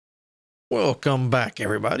Welcome back,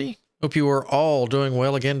 everybody. Hope you are all doing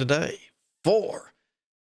well again today. We're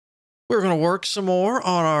going to work some more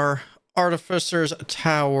on our Artificer's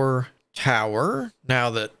Tower. Now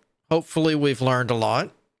that hopefully we've learned a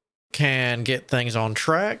lot, can get things on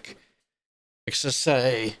track. Let's just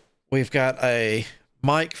say we've got a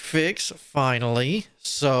mic fix finally,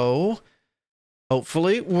 so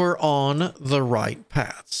hopefully we're on the right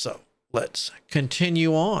path. So let's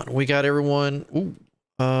continue on. We got everyone.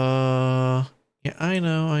 Yeah, I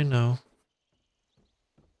know.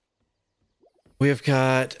 We've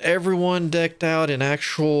got everyone decked out in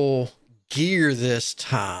actual gear this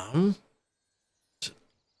time.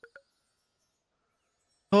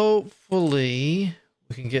 Hopefully,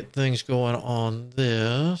 we can get things going on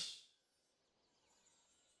this.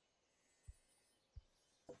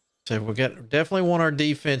 So we definitely want our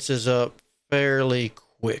defenses up fairly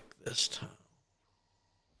quick this time.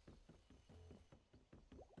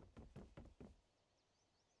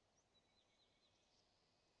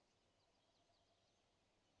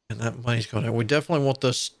 And that money's going to. We definitely want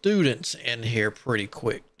the students in here pretty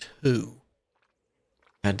quick too.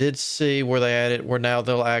 I did see where they added where now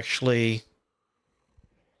they'll actually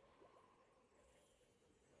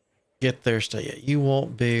get their stay. Yeah, you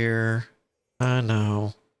want beer. I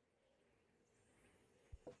know.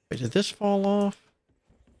 Wait, did this fall off?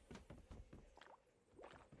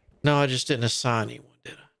 No, I just didn't assign anyone,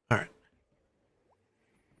 did I? All right.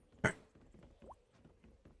 All right.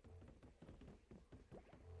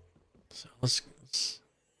 So let's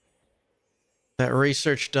that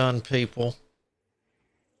research done, people.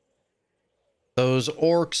 Those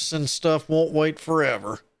orcs and stuff won't wait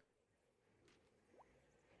forever.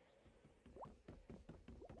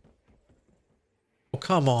 Oh,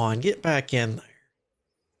 come on, get back in there.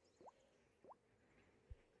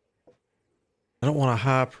 I don't want a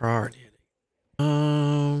high priority.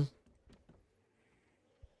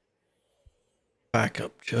 Back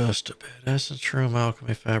up just a bit. Essence room,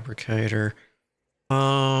 alchemy fabricator.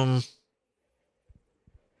 I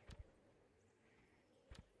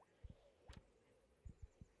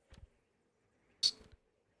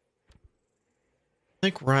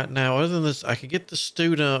think right now, other than this, I could get the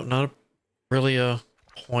student up. Not really a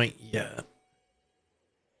point yet.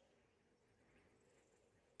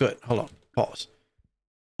 Good. Hold on. Pause.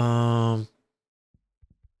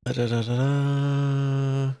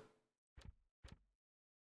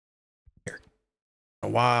 Here.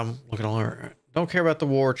 Why I'm looking on her. Don't care about the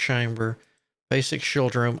war chamber. Basic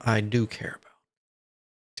shield room, I do care about.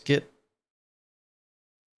 Let's get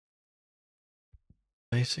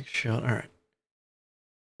basic shield. All right.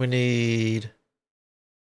 We need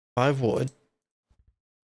 5 wood.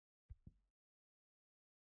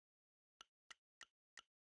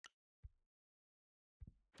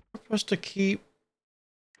 We're supposed to keep.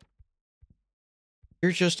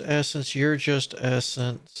 You're just essence. You're just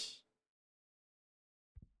essence.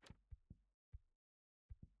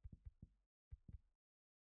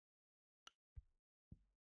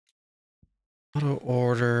 Auto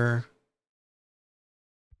order.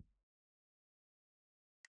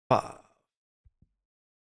 5.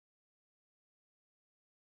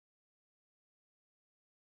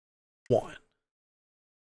 One.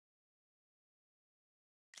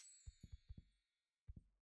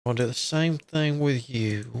 I'll do the same thing with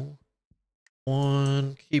you.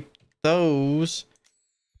 1. Keep those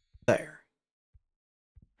there.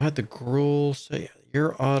 I had the gruel. So yeah,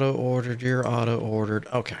 you're auto ordered. You're auto ordered.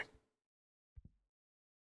 Okay.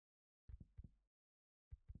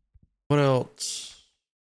 What else?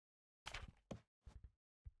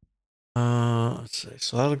 Let's see.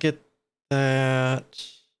 So that'll get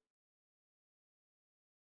that.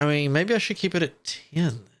 I mean, maybe I should keep it at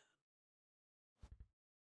 10.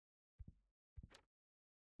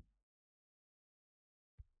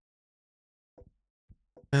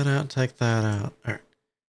 That out, take that out. All right.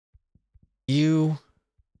 You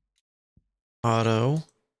auto.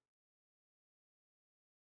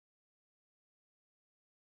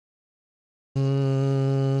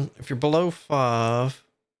 If you're below 5,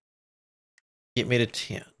 get me to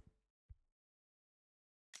 10.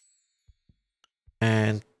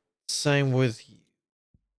 And same with you.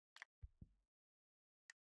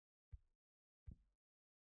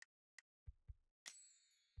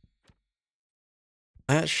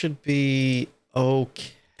 That should be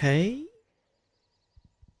okay.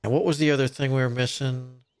 And what was the other thing we were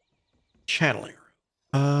missing? Channeling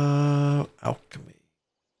room. Alchemy.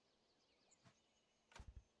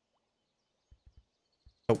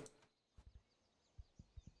 Oh.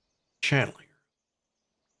 Channeling room.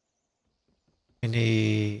 We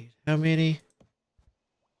need how many?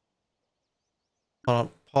 Hold on.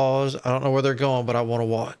 pause. I don't know where they're going, but I want to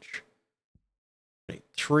watch. Need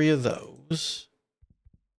 3 of those.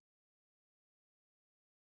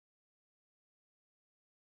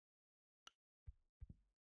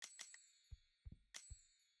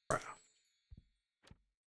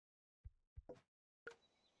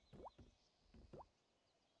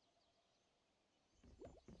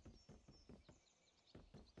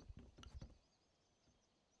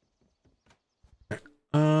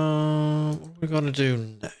 What are we gonna do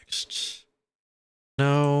next?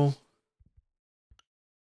 No.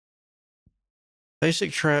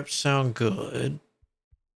 Basic traps sound good.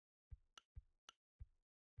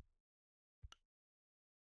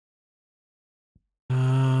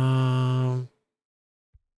 Um,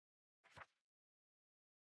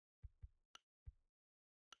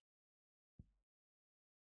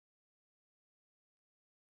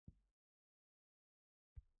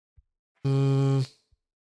 mm,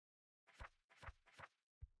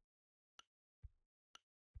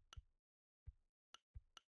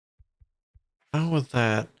 how with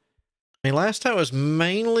that? I mean, last time was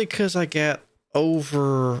mainly because I got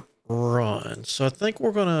overrun. So I think we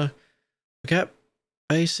got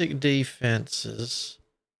basic defenses.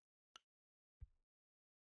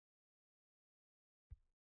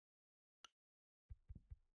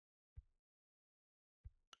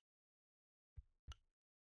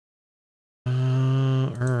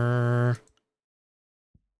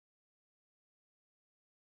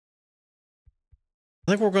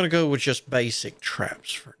 I think we're going to go with just basic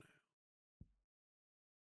traps for now.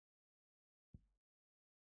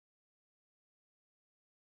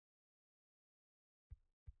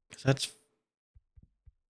 That's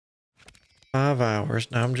 5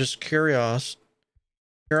 hours. Now I'm just curiosity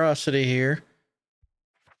here.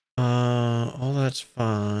 All that's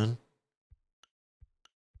fine.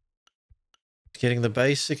 Getting the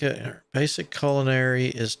basic culinary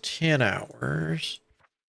is 10 hours.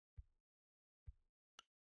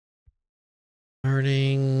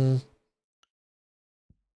 Learning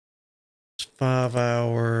 5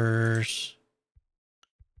 hours.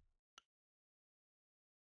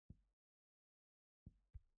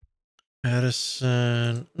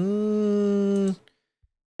 Medicine.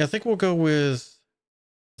 I think we'll go with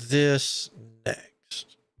this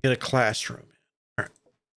next. Get a classroom. All right.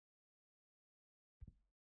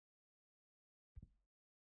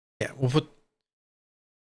 Yeah, we'll put.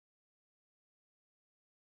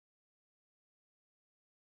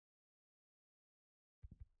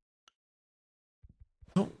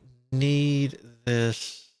 Don't need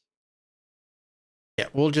this. Yeah,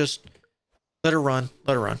 we'll just let her run.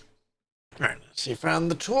 Let her run. All right, let's see. Found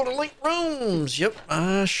the tool to link rooms. Yep,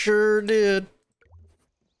 I sure did.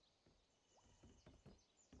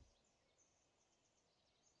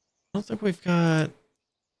 I don't think we've got.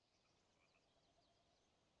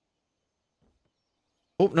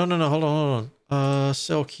 Oh, no, no, no. Hold on.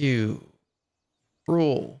 Sell queue.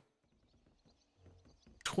 Rule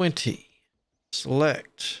 20.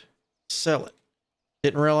 Select. Sell it.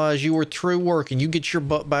 Didn't realize you were through working. You get your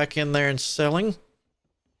butt back in there and selling.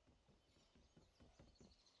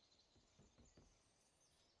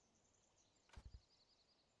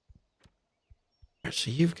 So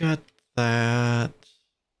you've got that.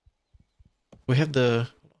 We have the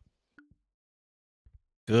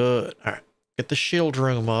good. All right. Get the shield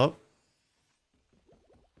room up.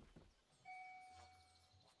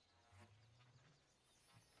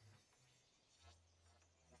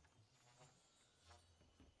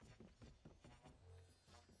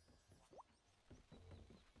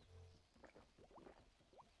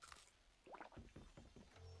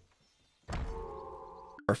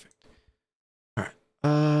 Perfect. All right.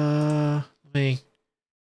 Let me,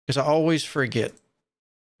 because I always forget.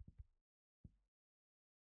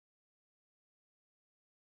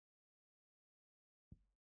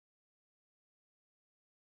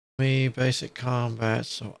 Me basic combat.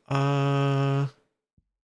 So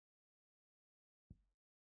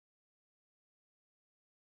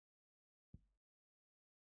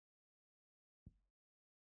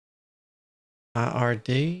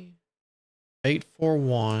IRD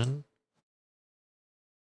 841.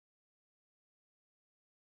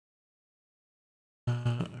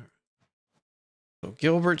 So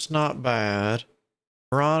Gilbert's not bad.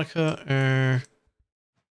 Veronica,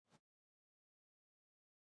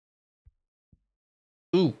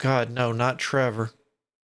 ooh, God, no, not Trevor.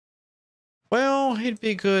 Well, he'd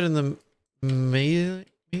be good in the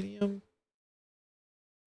medium.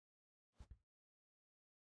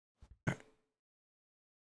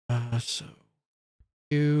 So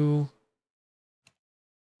you.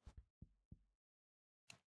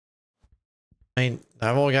 I mean,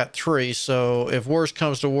 I've only got 3, so if worse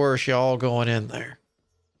comes to worse, y'all going in there.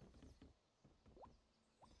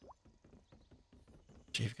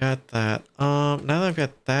 So you've got that. Now that I've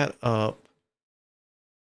got that up.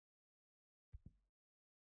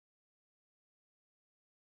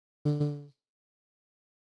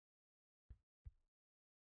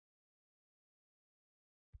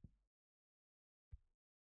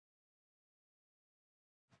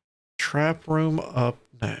 Trap room up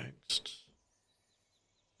next.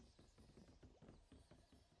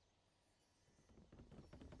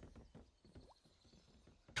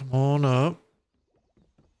 Come on up.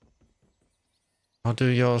 I'll do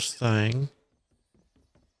y'all's thing.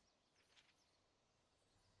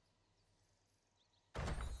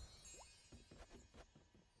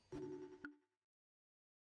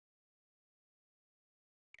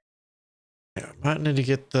 Yeah, might need to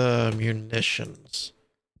get the munitions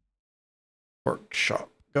workshop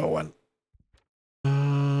going.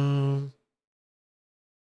 Don't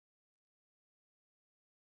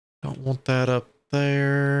want that up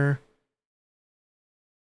there.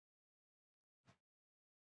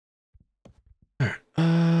 All right.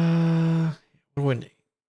 What do we need?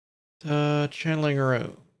 Channeling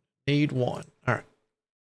room. Need 1. All right.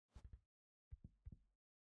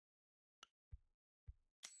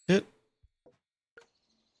 It.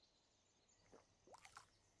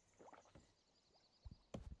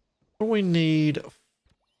 What do we need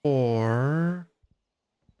for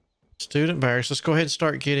student barracks? Let's go ahead and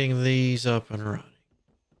start getting these up and running.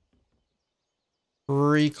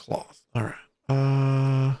 3 cloth. All right.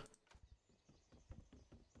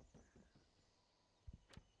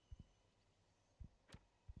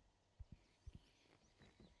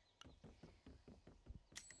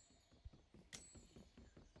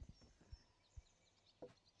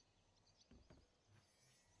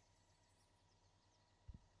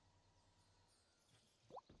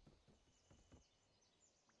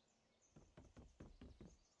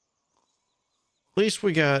 At least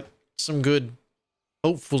we got some good,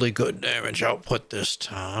 hopefully good damage output this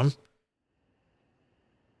time.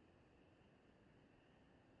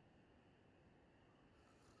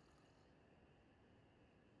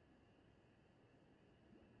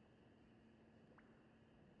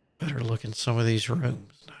 Better look in some of these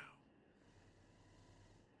rooms now.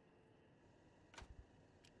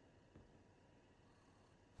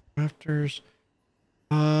 Rafters.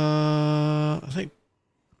 I think.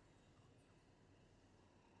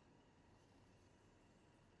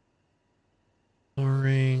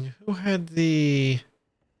 Flooring. Who had the...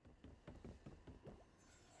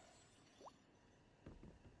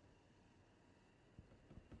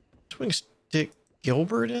 Swing stick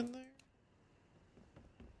Gilbert in there?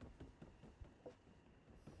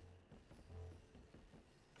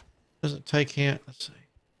 Doesn't take hand. Let's see.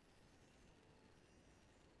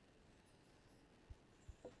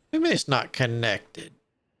 Maybe it's not connected.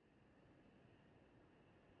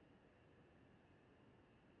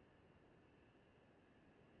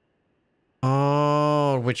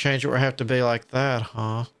 Oh, we change it where it have to be like that,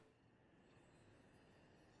 huh?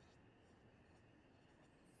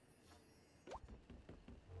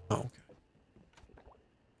 Okay.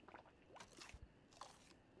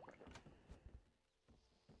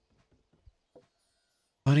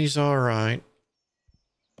 Money's all right.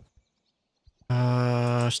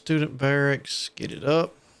 Student barracks, get it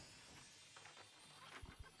up.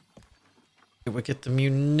 Did we get the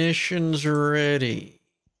munitions ready?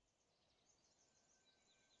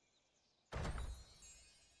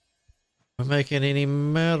 We're making any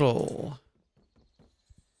metal?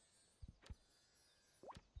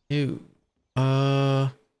 You.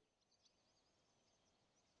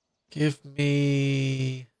 Give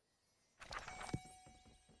me...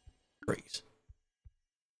 Freeze.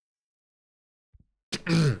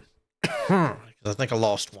 Because I think I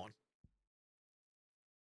lost one.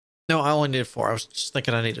 No, I only needed 4. I was just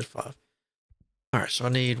thinking I needed 5. All right, so I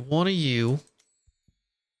need 1 of you.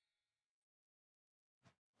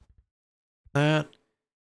 That.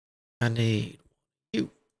 I need you.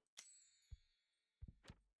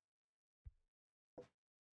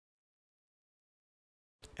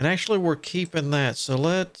 And actually, we're keeping that. So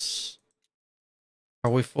let's...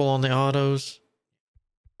 Are we full on the autos?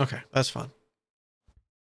 Okay, that's fine.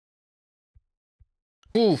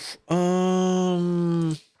 Oof.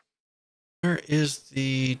 Where is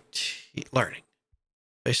the learning?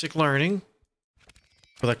 Basic learning.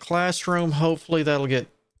 For the classroom, hopefully that'll get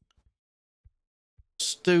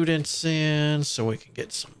students in so we can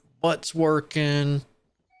get some butts working.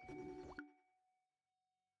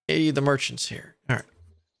 Hey, the merchant's here. All right.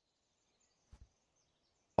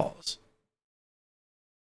 Pause.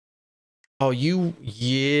 Oh, you,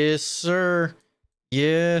 yes, sir.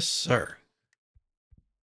 Yes, sir.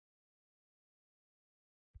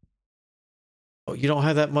 Oh, you don't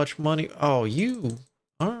have that much money? Oh, you.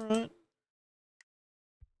 All right.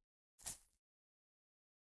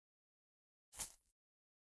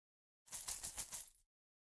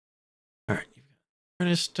 All right. You've got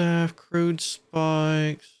apprentice staff, crude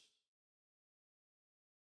spikes.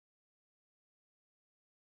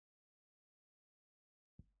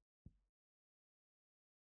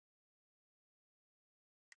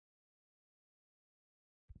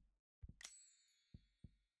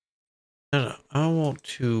 No, no. I want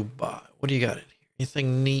to buy. What do you got in here?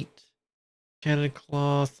 Anything neat? Cannon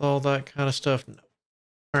cloth, all that kind of stuff? No.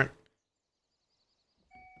 All right.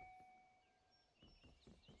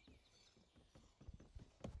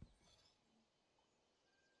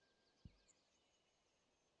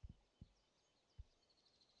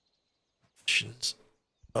 Missions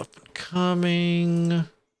up and coming.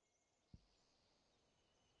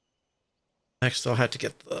 Next, I'll have to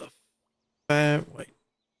get the wait.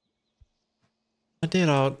 I did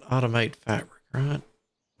automate fabric, right?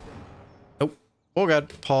 Nope. Oh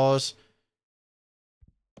God, pause.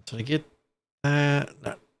 So I get that.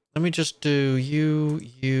 No. Let me just do you,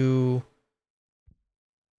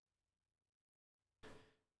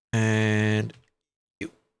 and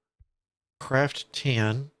you. Craft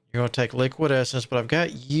 10. You're going to take liquid essence, but I've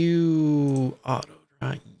got you auto,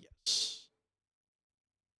 right? Yes.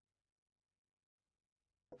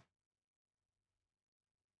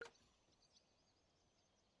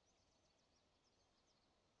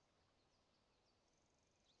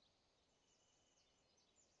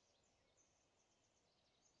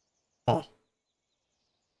 Oh.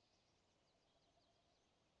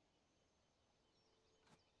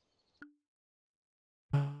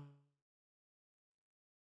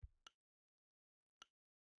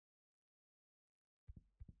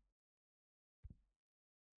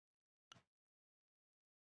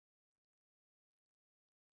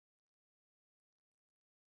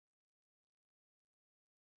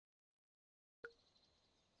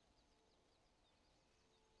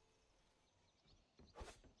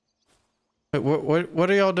 Wait,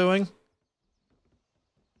 what are y'all doing?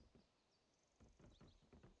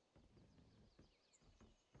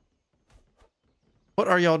 What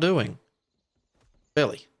are y'all doing?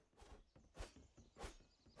 Billy.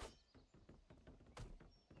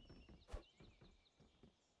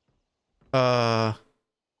 Uh,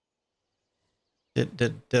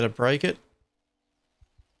 did I break it?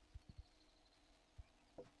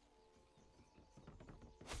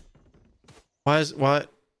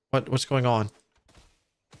 What's going on?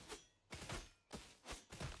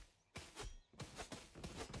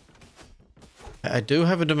 I do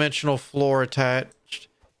have a dimensional floor attached.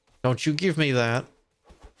 Don't you give me that.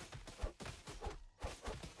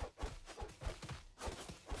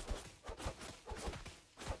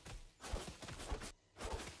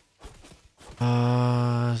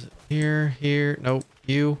 Here. Nope.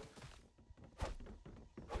 You.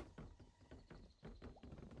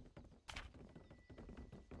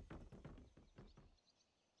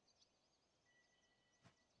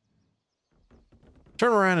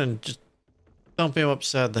 Turn around and just thump him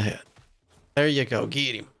upside the head. There you go.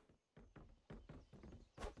 Get him.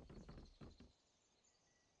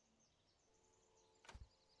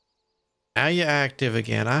 Now you're active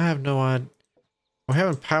again. I have no idea. We're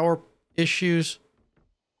having power issues.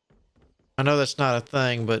 I know that's not a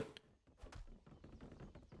thing, but...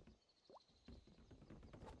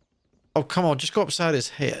 Oh, come on. Just go upside his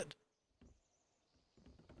head.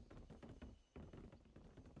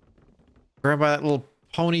 Grab by that little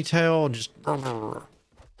ponytail and just...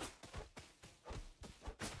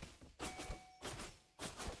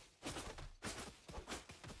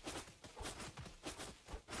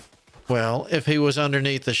 Well, if he was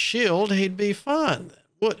underneath the shield, he'd be fine,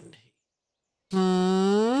 wouldn't he?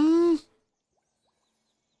 Hmm?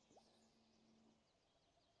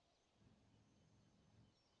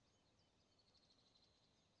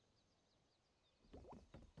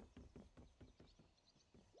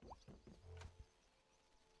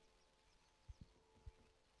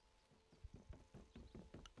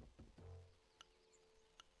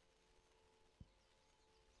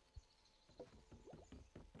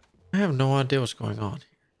 I have no idea what's going on here.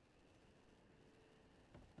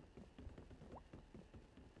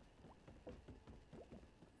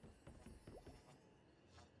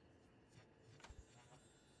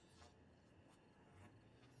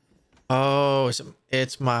 Oh,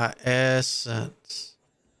 it's my essence.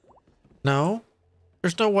 No,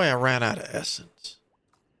 there's no way I ran out of essence.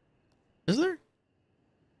 Is there?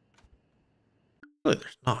 Really,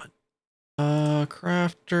 there's not.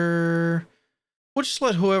 Crafter. We'll just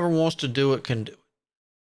let whoever wants to do it can do it.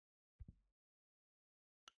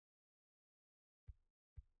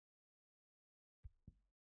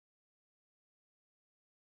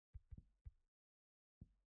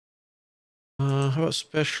 How about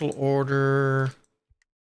special order?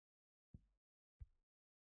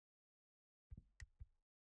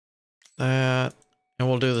 That. And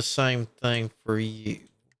we'll do the same thing for you.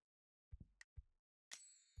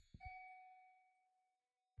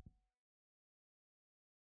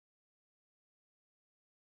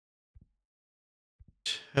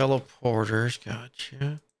 Teleporters,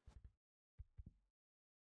 gotcha.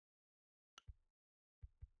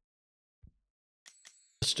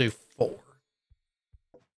 Let's do 4.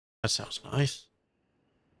 That sounds nice.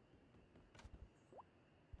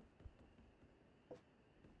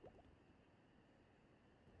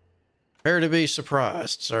 Prepare to be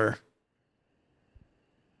surprised, sir.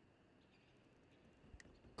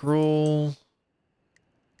 Scroll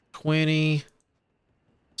 20.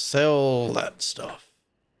 Sell that stuff.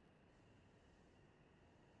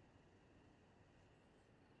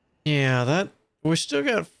 Yeah, that we still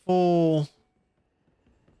got full.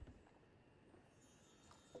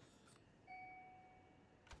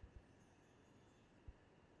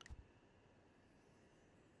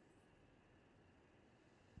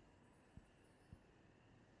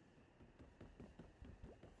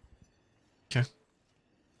 Okay.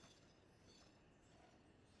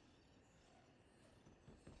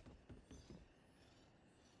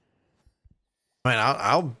 Man,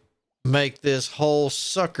 I'll make this whole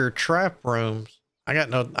sucker trap rooms. I got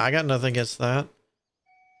nothing against that.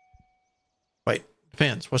 Wait,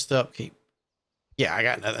 depends. What's the upkeep? Yeah, I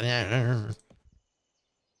got nothing.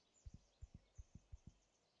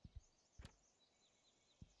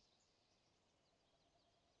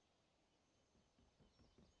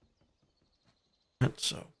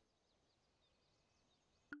 So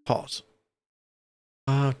pause.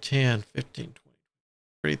 5, 10, 15,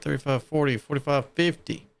 20, 30, 35, 40, 45,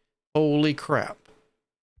 50. Holy crap.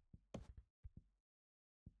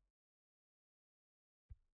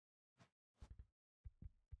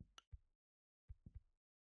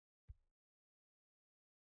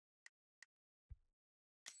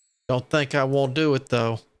 Don't think I won't do it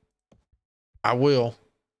though. I will.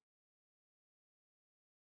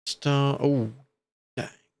 Stone. Oh, dang.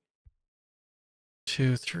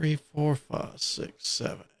 2, 3, 4, 5, 6,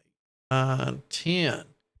 7, 8, 9, 10.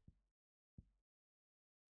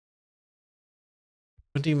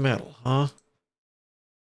 20 metal, huh?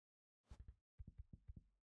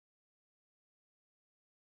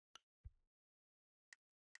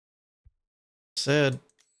 Said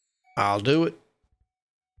I'll do it.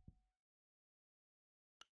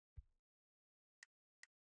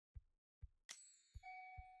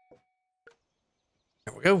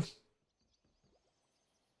 There we go.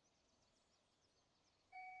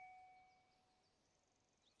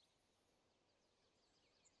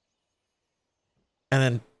 And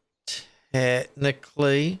then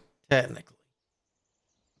technically,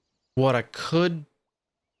 what I could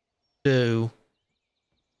do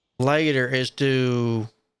later is do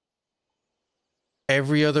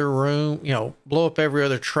every other room, you know, blow up every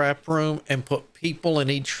other trap room and put people in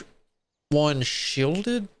each one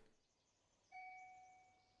shielded.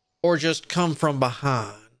 Or just come from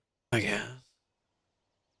behind, I guess.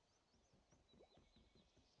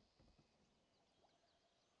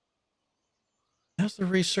 How's the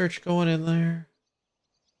research going in there?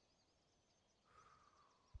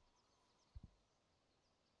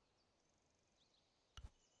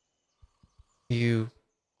 You.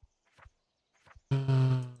 So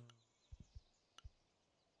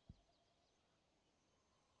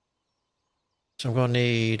I'm going to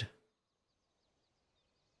need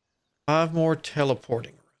 5 more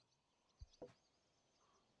teleporting.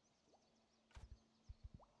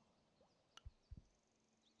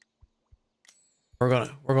 We're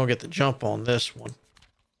gonna get the jump on this one.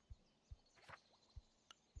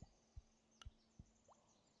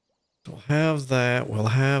 We'll have that. We'll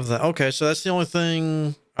have that. Okay, so that's the only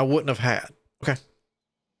thing I wouldn't have had. Okay.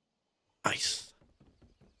 Nice.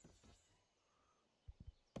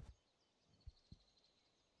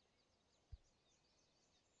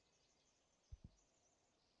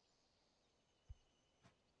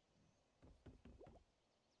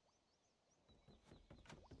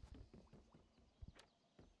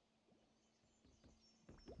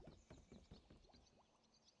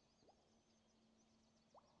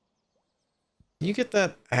 Can you get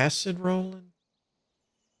that acid rolling?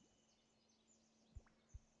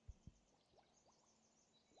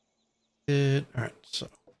 Good. All right, so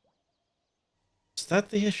is that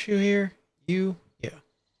the issue here? You? Yeah.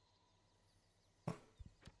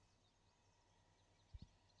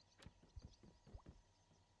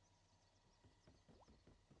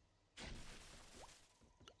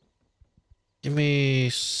 Give me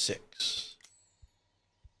 6.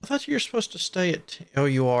 I thought you were supposed to stay at 10. Oh,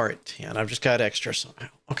 you are at 10. I've just got extra somehow.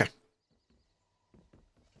 Okay.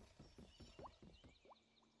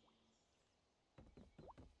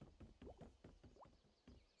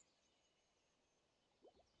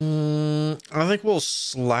 I think we'll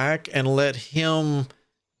slack and let him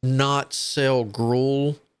not sell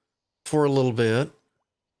gruel for a little bit.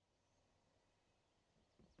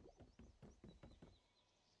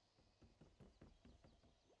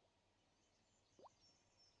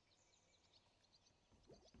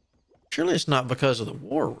 Surely it's not because of the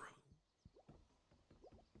war room.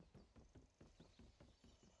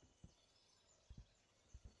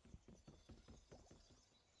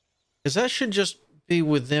 Because that should just be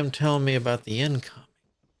with them telling me about the income.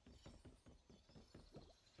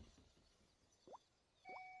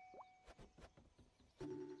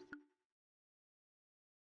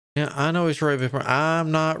 Yeah, I know he's ready to promote. I'm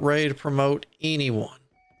not ready to promote anyone.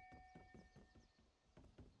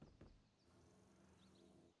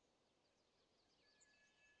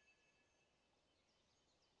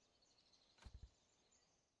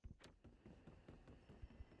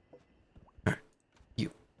 All right,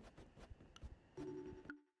 you.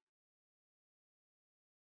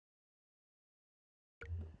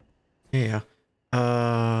 Yeah.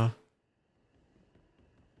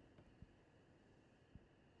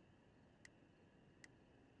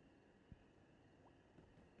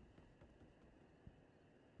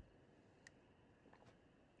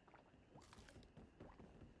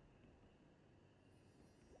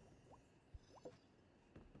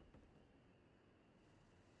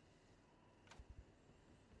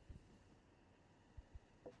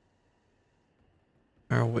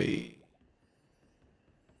 Are we?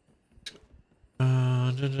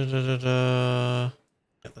 Yeah,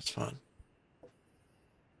 that's fine.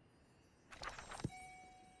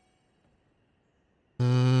 All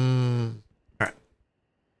right.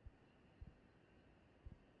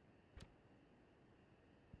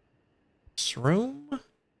 This room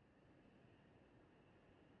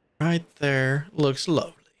right there looks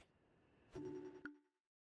lovely.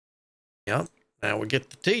 Yep. Now we get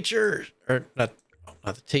the teachers, or not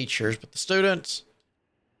the teachers, but the students.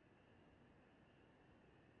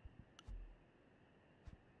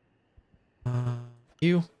 Uh,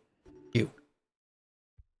 you, you.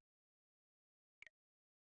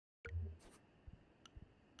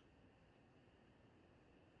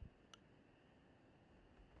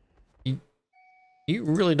 You, you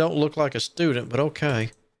really don't look like a student, but okay.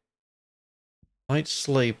 Light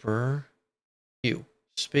sleeper. You.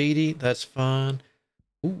 Speedy, that's fine.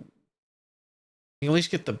 Ooh. You at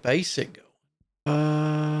least get the basic going.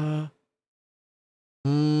 Uh,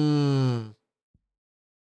 mmm.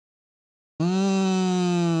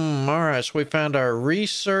 All right, so we found our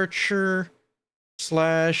researcher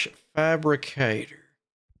slash fabricator.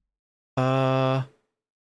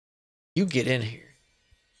 You get in here.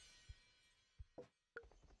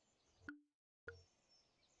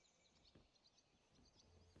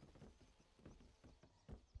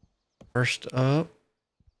 First up.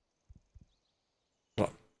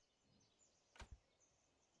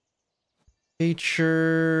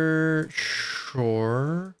 Teacher,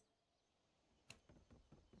 sure.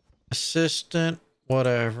 Assistant,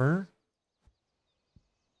 whatever.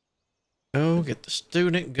 Go get the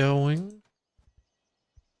student going.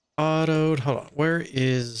 Autoed, hold on. Where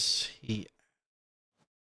is he?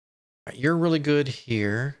 All right, you're really good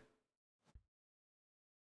here.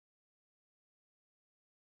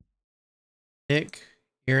 Nick,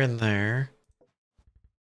 you're in there.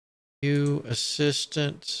 You,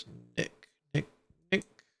 assistant, Nick, Nick.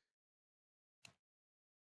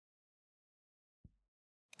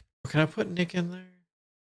 Can I put Nick in there?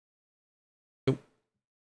 Nope.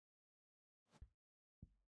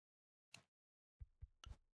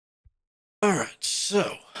 All right,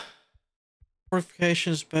 so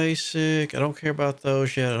fortifications basic. I don't care about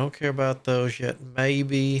those yet. I don't care about those yet.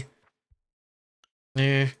 Maybe.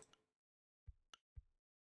 Yeah.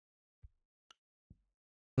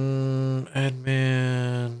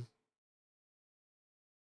 Admin.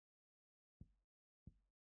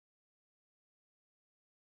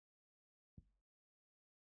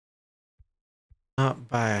 Not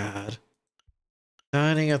bad.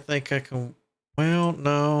 Dining, I think I can. Well,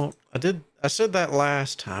 no. I said that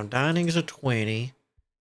last time. Dining's a 20.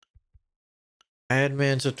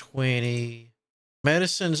 Admin's a 20.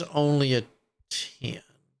 Medicine's only a 10.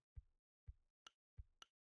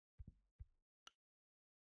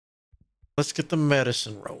 Let's get the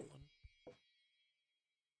medicine rolling.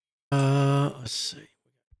 Let's see.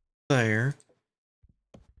 There.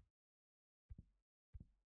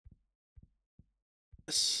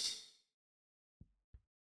 Yes.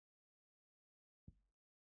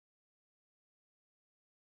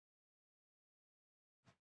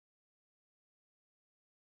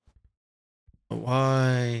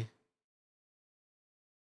 Why?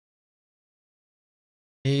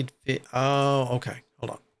 Need fit. Oh, okay. Hold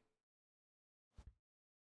on.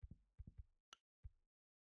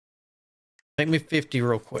 Make me 50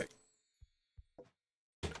 real quick.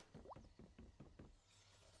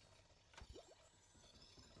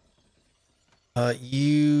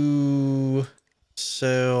 You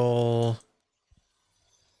sell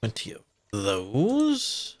 20 of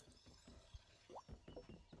those.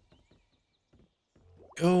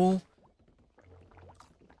 Go.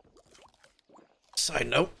 Side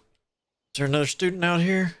note. Is there another student out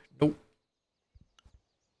here? Nope.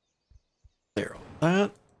 There, all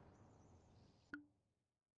that.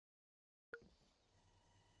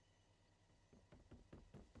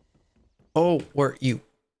 Oh, where you?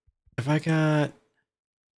 Have I got...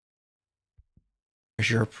 There's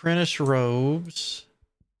your apprentice robes.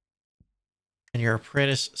 And your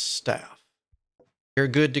apprentice staff. You're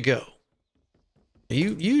good to go.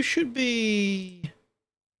 You should be...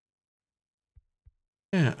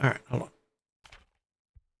 Yeah, alright, hold on.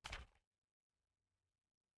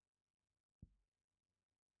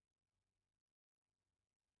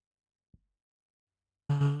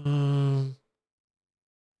 Um,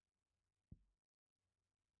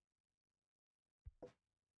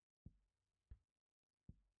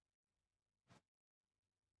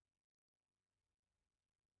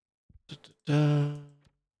 da, da, da. All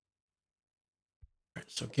right,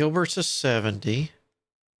 so Gilbert's a 70.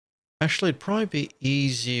 Actually, it'd probably be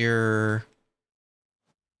easier.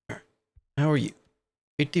 All right, how are you?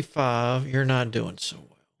 55. You're not doing so well.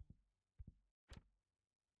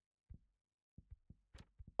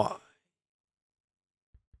 Why?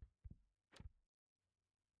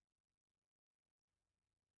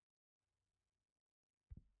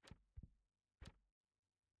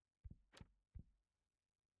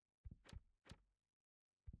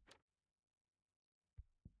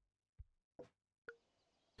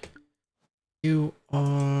 You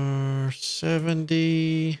are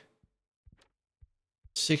 70.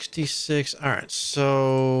 66. All right,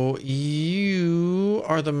 so you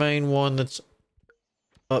are the main one that's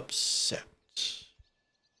upset.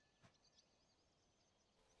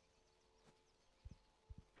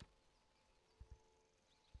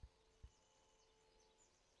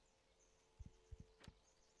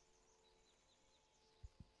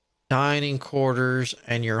 Dining quarters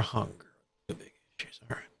and your hunger. The big issues.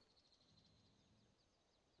 All right.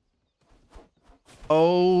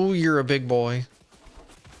 Oh, you're a big boy.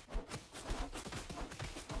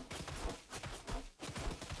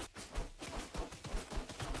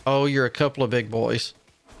 Oh, you're a couple of big boys.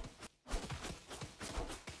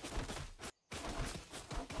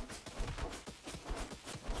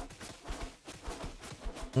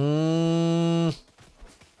 Mm.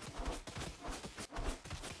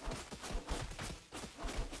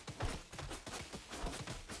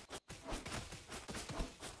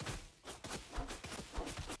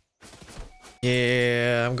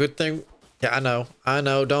 Yeah, I'm good thing. Yeah, I know. I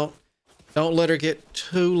know. Don't let her get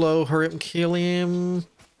too low. Hurry up and kill him.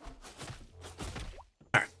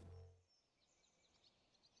 All right.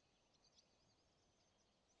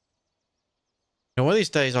 And one of these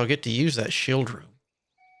days I'll get to use that shield room.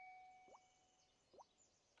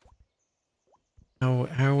 How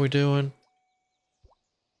are we doing?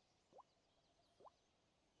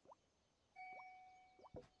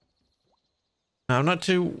 No, I'm not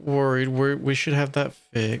too worried. We should have that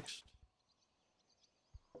fixed.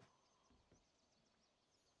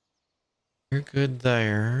 You're good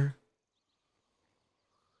there.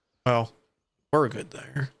 Well, we're good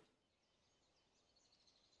there.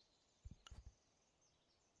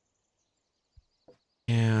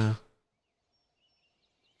 Yeah.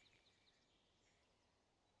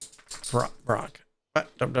 Brock.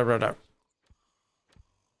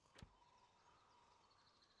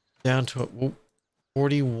 Down to a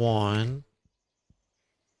 41.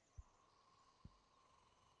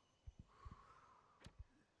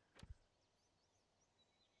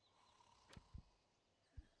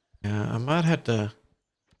 Yeah, I might have to...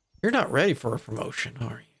 You're not ready for a promotion,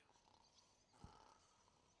 are you?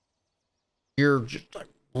 You're just like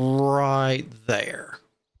right there.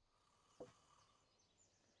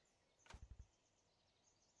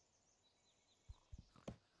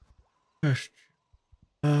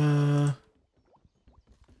 Uh,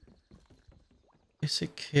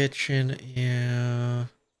 Basic kitchen, yeah.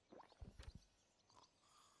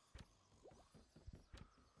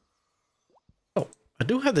 Oh, I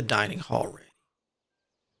do have the dining hall ready.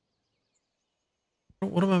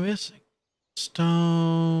 What am I missing?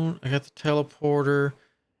 Stone. I got the teleporter.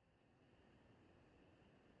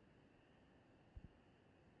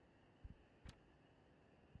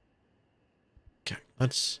 Okay,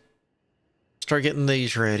 let's start getting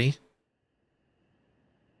these ready.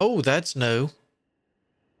 Oh, that's new.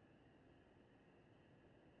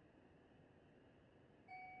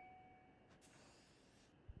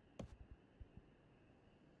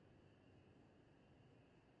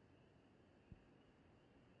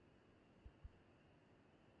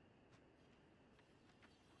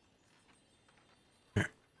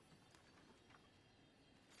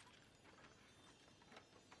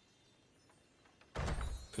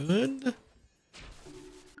 Good.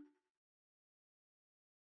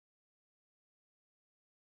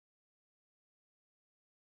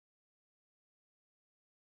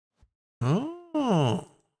 Oh,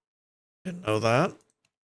 didn't know that.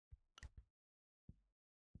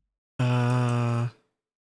 Uh,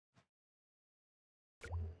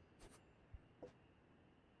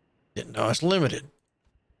 didn't know it's limited.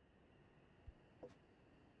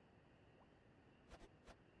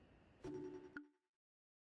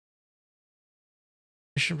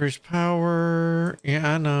 Mission boost power.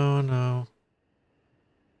 Yeah, I know, I know.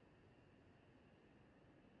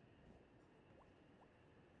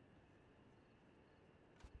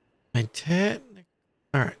 My technic.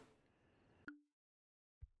 All right.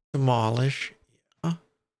 Demolish. Yeah.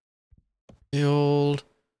 Build.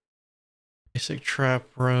 Basic trap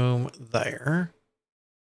room there.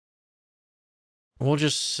 We'll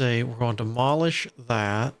just say we're going to demolish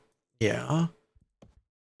that. Yeah.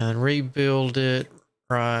 And rebuild it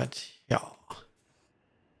right. Yeah.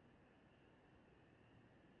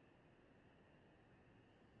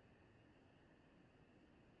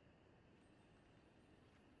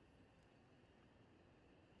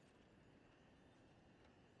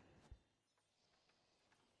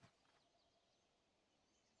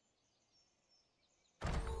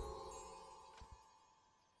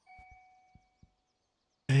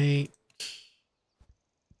 8.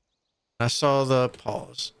 I saw the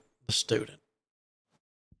pause. The student.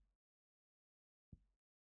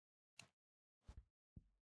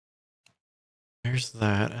 There's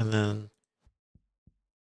that. And then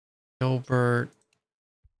Gilbert.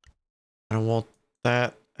 I want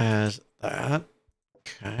that as that.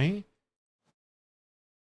 Okay.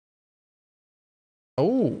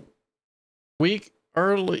 Oh, weak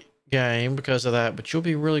early game because of that, but you'll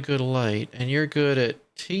be really good late, and you're good at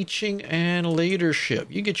teaching and leadership.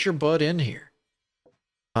 You get your butt in here.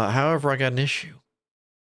 However, I got an issue.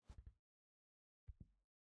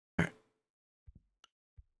 All right.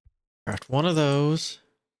 Craft one of those,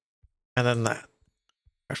 and then that.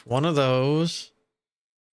 Craft one of those,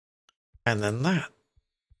 and then that.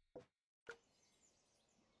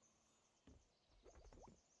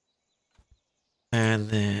 And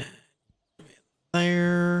then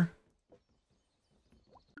there.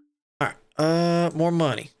 All right. More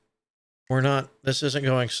money. We're not, this isn't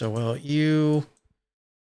going so well. You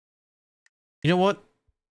know what?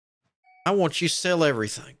 I want you to sell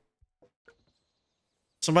everything.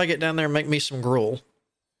 Somebody get down there and make me some gruel.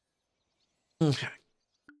 Okay.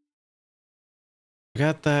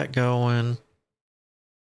 Got that going.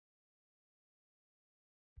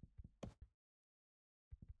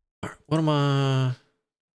 All right. What am I?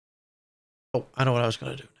 Oh, I know what I was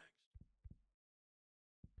going to do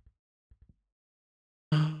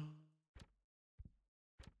next.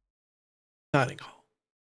 Dining hall.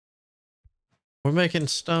 We're making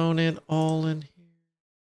stone in all in here.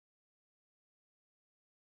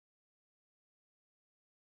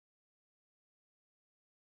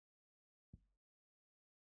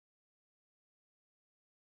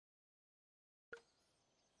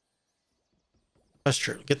 That's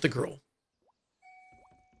true. Get the gruel.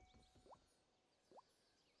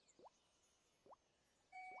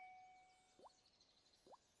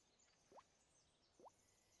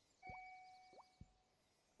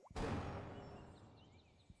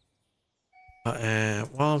 And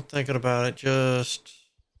while I'm thinking about it, just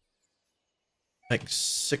make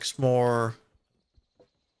 6 more.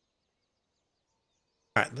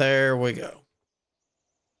 All right, there we go.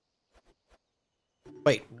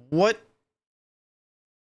 Wait, what?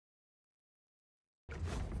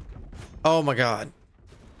 Oh my God.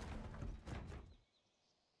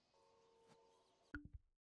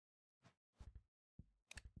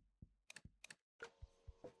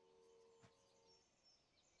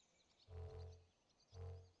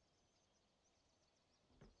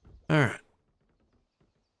 All right.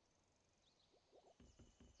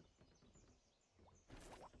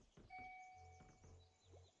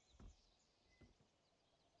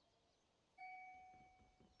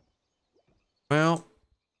 Well,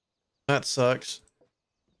 that sucks.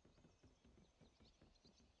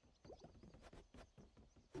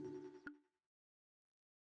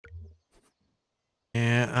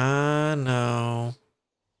 Yeah, I know.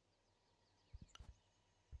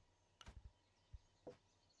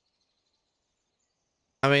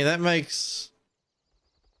 I mean, that makes...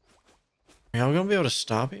 Are y'all gonna be able to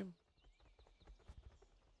stop him?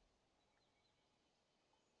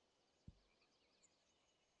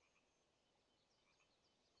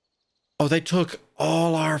 Oh, they took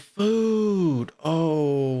all our food.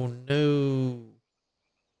 Oh, no.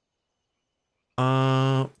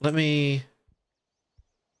 Let me...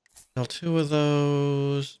 Sell two of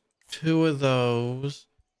those. Two of those.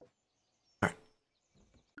 All right.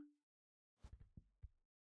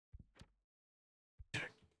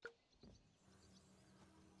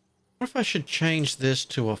 What if I should change this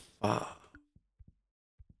to a 5?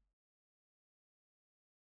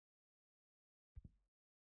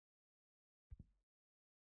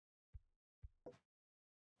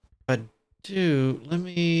 If I do, let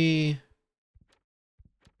me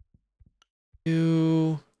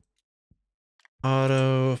do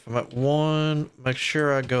auto. If I'm at 1, make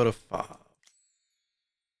sure I go to 5.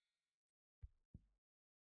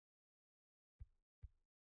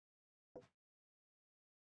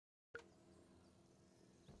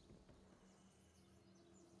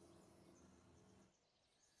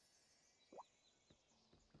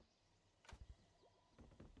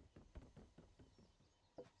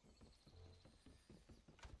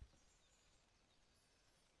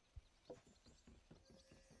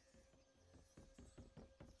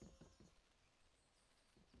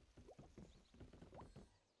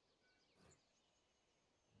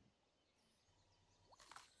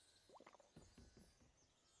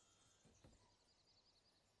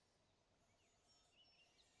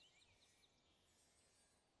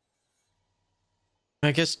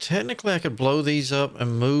 I guess technically I could blow these up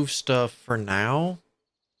and move stuff for now.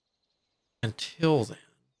 Until then.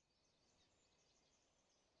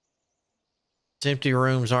 These empty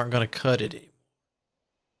rooms aren't going to cut it anymore.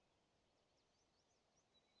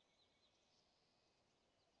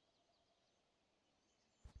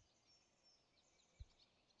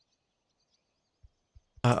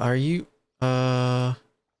 Are you... Uh...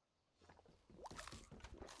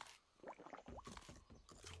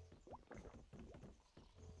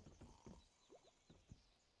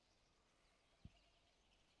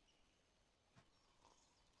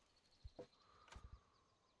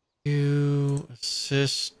 You...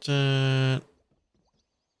 Assistant...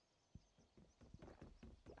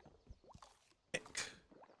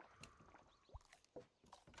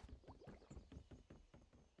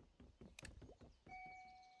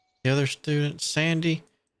 The other student, Sandy,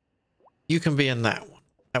 you can be in that one.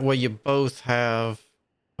 That way you both have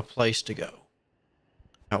a place to go.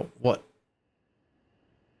 Now, what?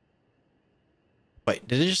 Wait,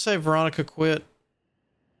 did it just say Veronica quit?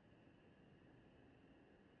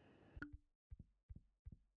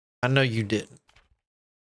 I know you didn't.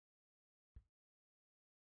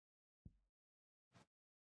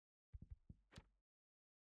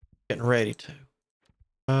 Getting ready to.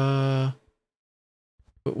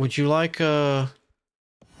 Would you like, at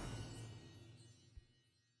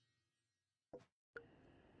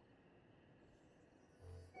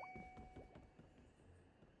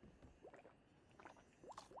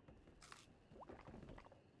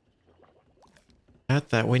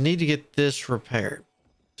that, we need to get this repaired.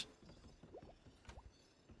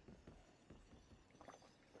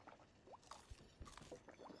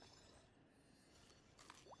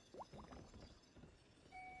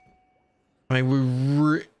 I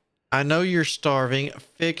mean, I know you're starving.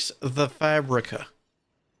 Fix the Fabrica.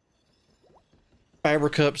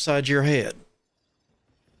 Fabrica upside your head.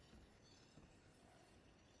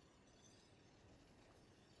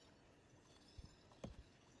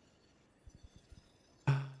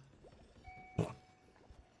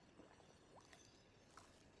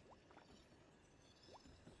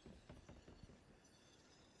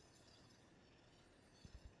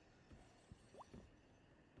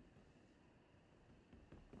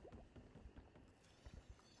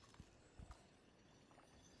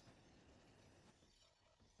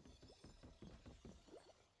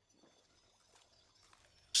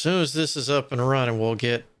 As soon as this is up and running, we'll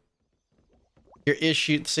get your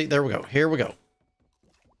issue. See, there we go. Here we go.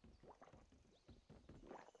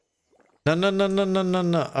 No, no, no, no, no, no,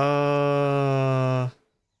 no.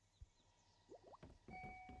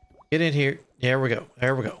 Get in here. There we go.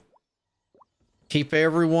 There we go. Keep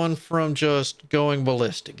everyone from just going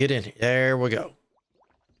ballistic. Get in here. There we go.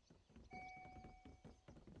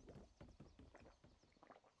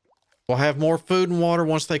 We'll have more food and water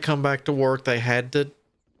once they come back to work. They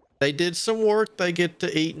did some work. They get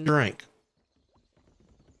to eat and drink.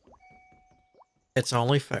 It's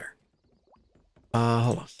only fair.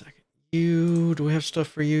 Hold on a second. Do we have stuff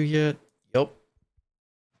for you yet? Yep.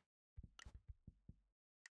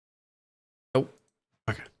 Nope.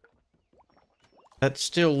 Okay. That's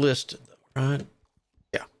still listed though, right?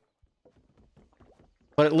 Yeah.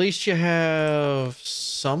 But at least you have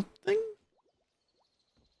something?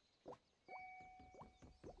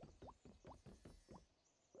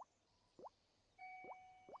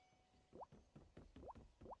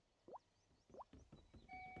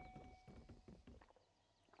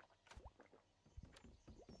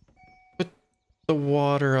 Put the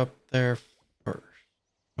water up there first.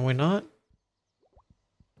 Can we not?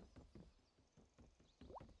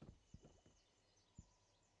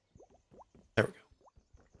 There we go.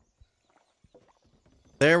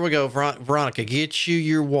 There we go, Veronica. Get you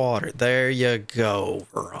your water. There you go,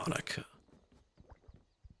 Veronica.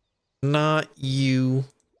 Not you.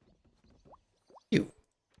 You.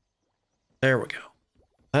 There we go.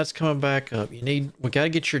 That's coming back up. We got to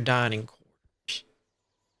get your dining quarters.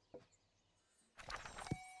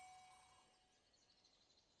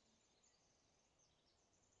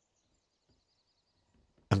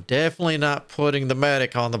 I'm definitely not putting the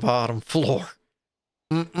medic on the bottom floor.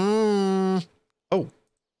 Mm-mm. Oh.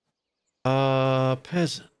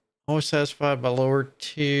 Peasant. Always satisfied by lower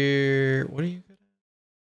tier. What are you good at?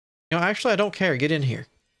 No, actually, I don't care. Get in here.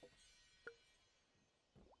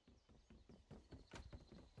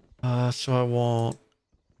 So I want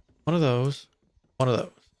one of those. One of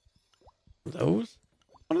those. One of those.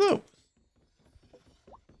 One of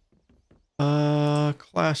those.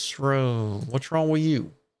 Classroom. What's wrong with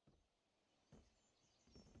you?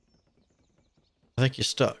 I think you're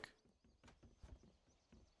stuck.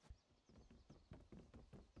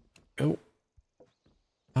 Oh.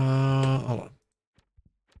 Hold on.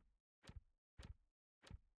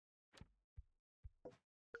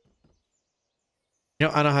 You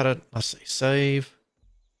know, I know how to, let's see, save,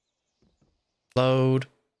 load.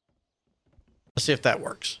 Let's see if that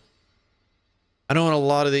works. I know in a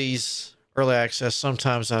lot of these early access,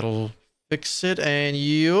 sometimes that'll fix it, and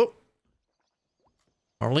yep.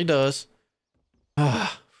 Normally does.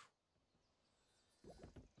 Ah.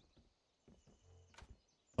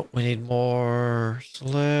 Oh, we need more.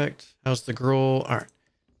 Select. How's the gruel? All right.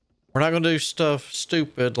 We're not going to do stuff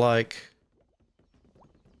stupid like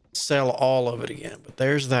sell all of it again, but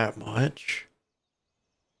there's that much.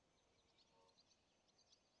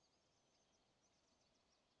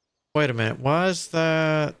 Wait a minute. Why is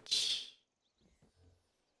that?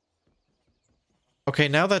 Okay,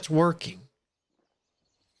 now that's working.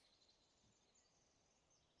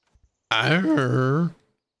 Arr.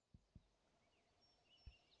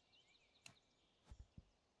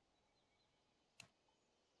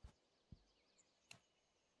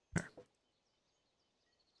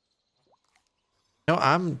 No,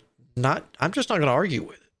 I'm just not going to argue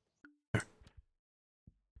with it.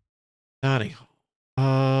 Dining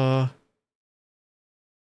hall.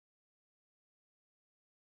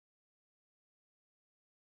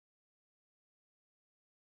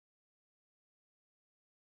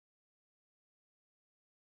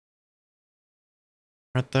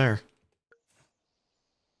 Right there.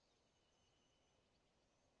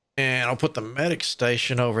 And I'll put the medic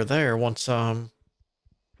station over there once I'm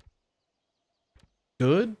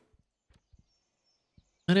good.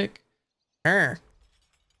 Medic. Arr.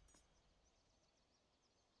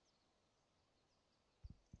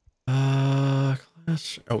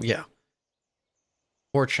 Class. Oh yeah.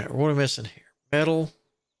 Fortune. What are we missing here? Metal.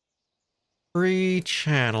 Free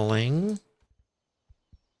channeling.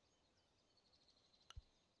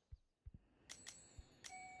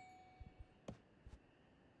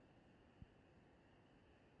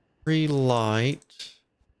 Free light.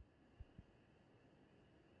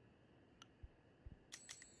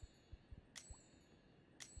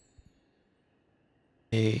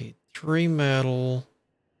 A 3 metal.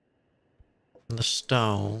 And the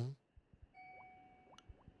stone.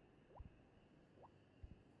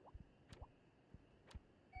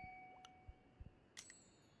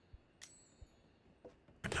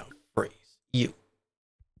 No, freeze. You.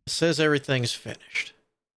 It says everything's finished.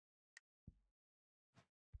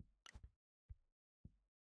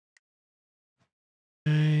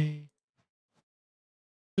 Okay.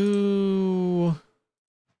 Ooh.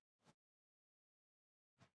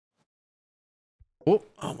 Oh,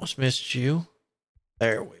 almost missed you.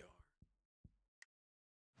 There we are.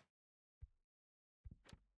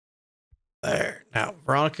 There. Now,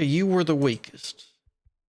 Veronica, you were the weakest.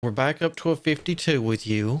 We're back up to a 52 with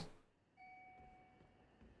you.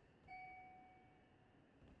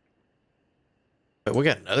 But we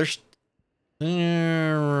got another... You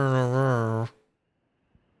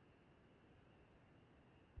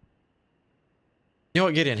know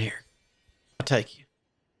what? Get in here. I'll take you.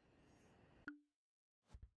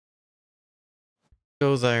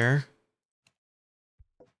 Go there.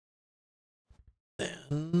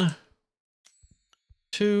 Then...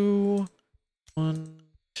 2, 1,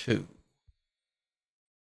 2.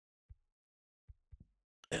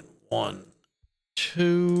 Then 1,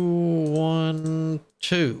 2, 1,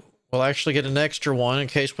 2. We'll actually get an extra one in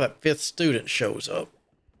case that 5th student shows up.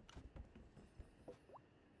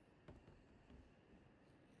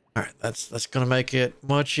 All right, that's gonna make it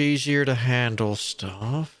much easier to handle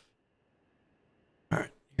stuff. All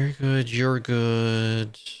right, you're good. You're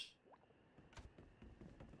good.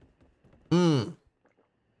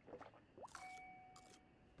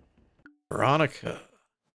 Veronica,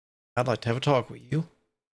 I'd like to have a talk with you.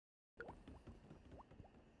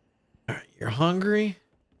 All right, you're hungry.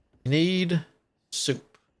 You need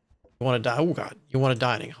soup. You want to die? Oh God, you want a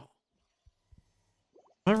dining hall?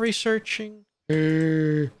 Am I researching?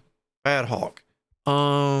 Bad hawk.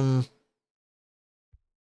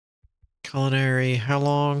 Culinary. How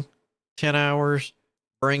long? 10 hours.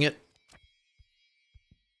 Bring it.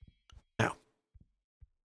 Now.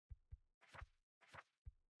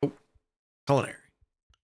 Oh, culinary.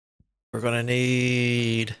 We're gonna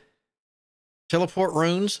need teleport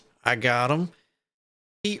runes. I got them.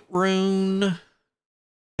 Heat rune.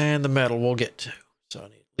 And the metal we'll get to. So I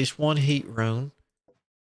need at least one heat rune.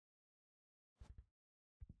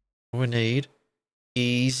 We need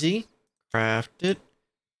easy. Craft it.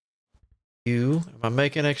 You. Am I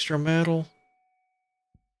making extra metal?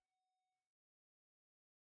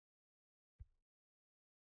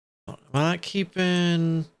 Am I not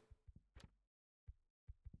keeping...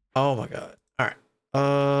 Oh my God. All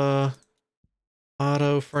right.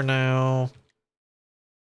 Auto for now.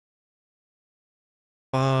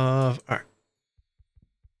 5. All right.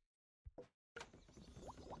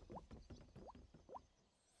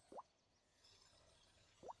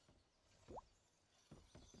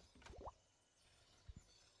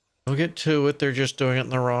 We'll get to it. They're just doing it in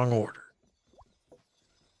the wrong order.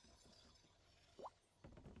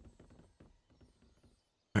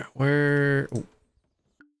 All right, where... Ooh.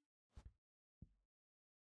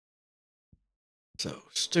 So,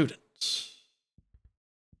 students.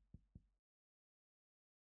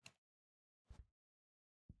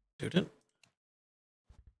 Student.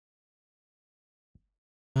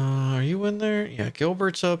 Are you in there? Yeah,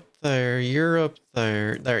 Gilbert's up there. You're up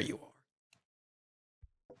there. There you are.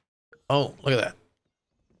 Oh, look at that.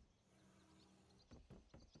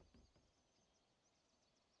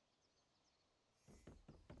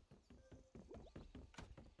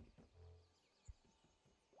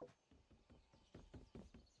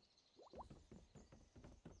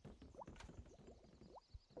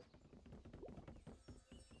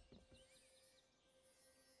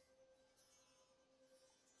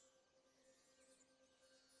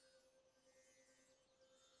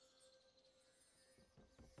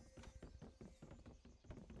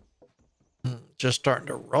 Just starting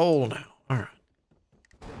to roll now. All right.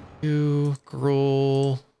 You,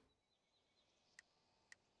 Gruel.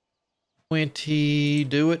 20.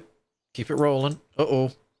 Do it. Keep it rolling. Uh-oh.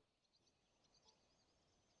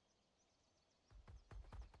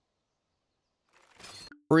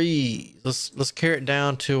 Breathe. Let's carry it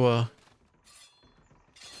down to a...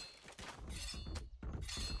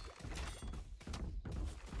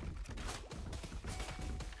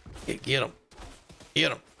 Get him.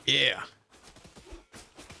 Get him. Yeah.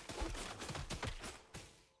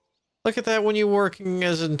 Look at that when you're working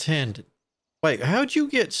as intended. Wait, how'd you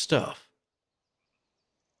get stuff?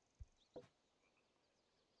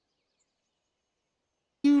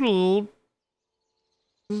 You little...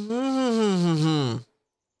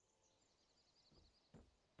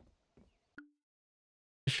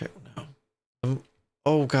 Shit, no.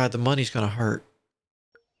 Oh God, the money's gonna hurt.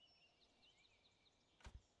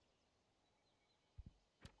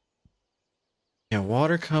 Yeah,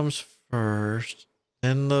 water comes first.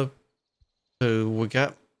 Then the two. We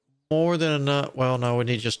got more than enough. Well, no, we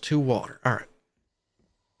need just 2 water. All right.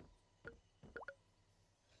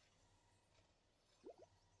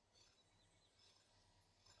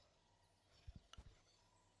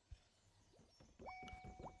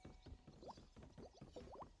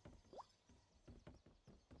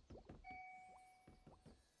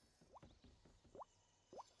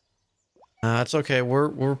 It's okay.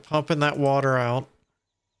 We're pumping that water out.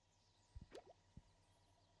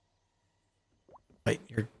 Wait,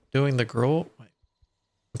 you're doing the gruel? Wait,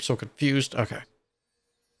 I'm so confused. Okay.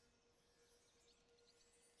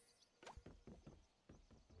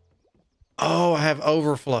 Oh, I have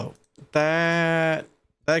overflow. That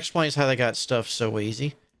explains how they got stuff so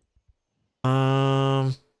easy. What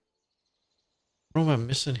am I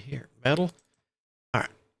missing here? Metal? All right.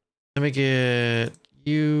 Let me get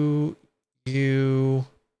you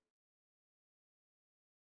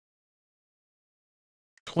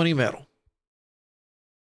 20 metal.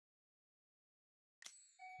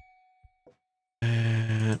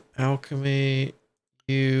 And alchemy,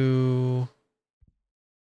 you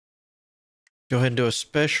go ahead and do a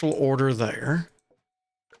special order there.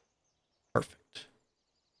 Perfect.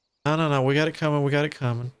 No. We got it coming. We got it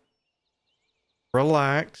coming.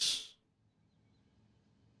 Relax.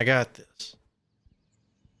 I got this.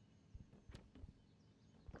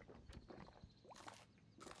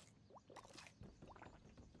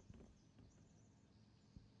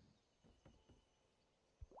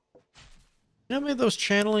 You haven't made those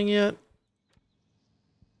channeling yet?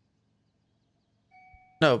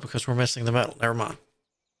 No, because we're missing the metal. Never mind.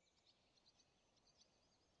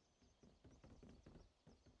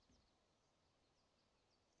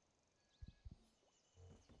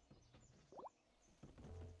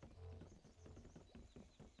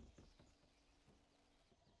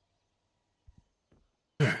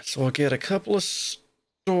 Alright, so I'll get a couple of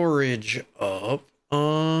storage up. Why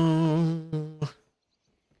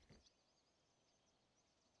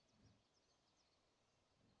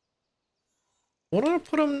don't I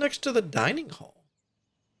put them next to the dining hall?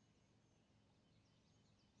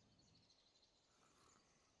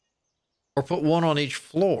 Or put one on each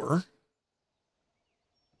floor.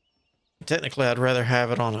 Technically, I'd rather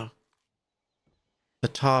have it on the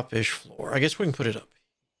top-ish floor. I guess we can put it up.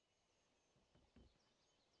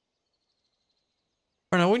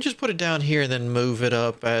 Or no, we can just put it down here and then move it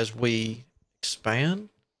up as we expand.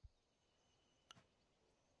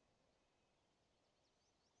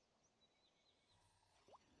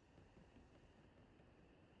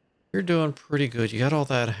 You're doing pretty good. You got all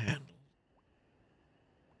that handled.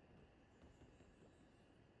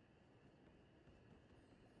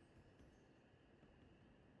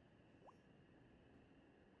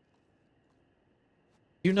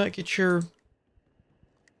 You not get your...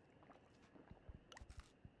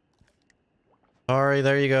 Sorry,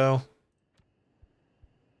 there you go.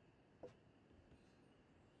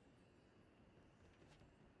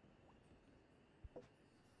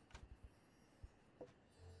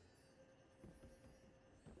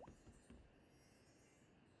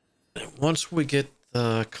 And once we get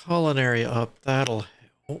the culinary up, that'll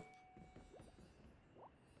help.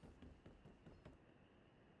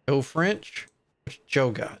 Joe French? What's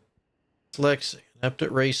Joe got? Lexi, adept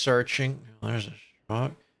at researching. There's a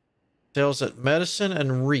shock. Sales at medicine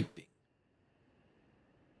and reaping.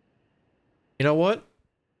 You know what?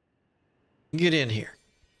 Get in here.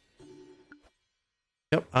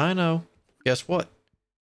 Yep, I know. Guess what?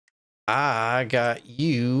 I got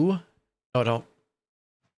you. Oh, don't.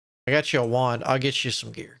 I got you a wand. I'll get you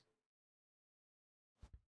some gear.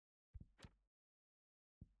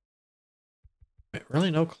 Wait,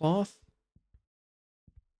 really? No cloth?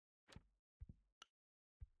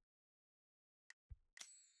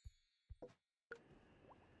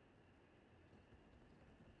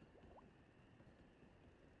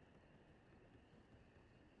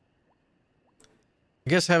 I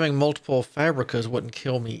guess having multiple fabricas wouldn't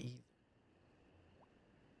kill me either.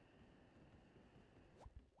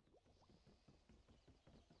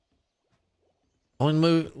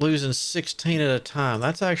 Only losing 16 at a time.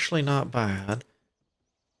 That's actually not bad.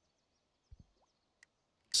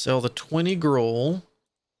 Sell the 20 gruel.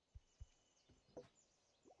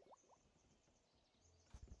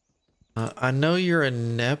 I know you're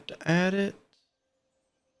inept at it.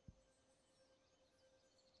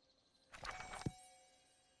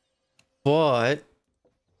 But...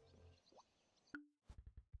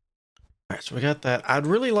 Alright, so we got that. I'd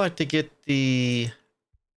really like to get the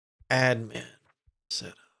admin set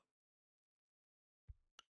up.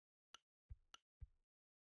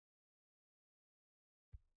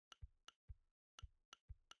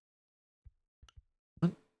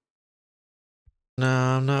 What? No,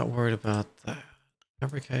 I'm not worried about that.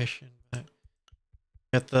 Fabrication.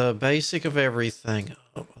 Got the basic of everything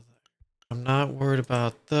up. I'm not worried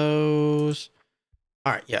about those.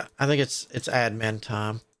 All right, yeah, I think it's admin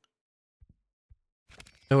time.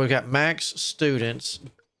 Then we've got max students.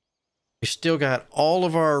 We still got all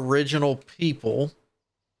of our original people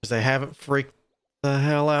because they haven't the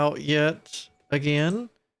hell out yet again.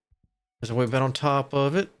 Because we've been on top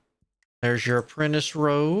of it. There's your apprentice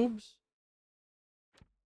robes.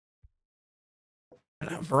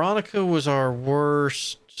 Veronica was our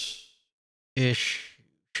worst-ish.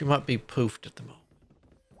 She might be poofed at the moment.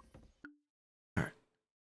 All right.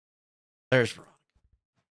 There's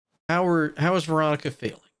Veronica. How is Veronica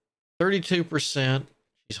feeling? 32%.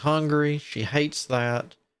 She's hungry. She hates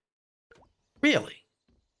that. Really?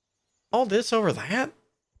 All this over that?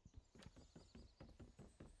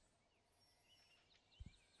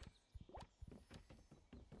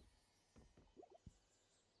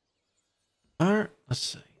 All right. Let's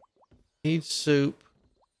see. Needs soup.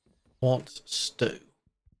 Wants stew.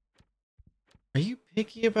 Are you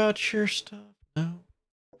picky about your stuff? No.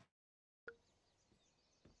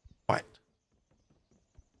 What?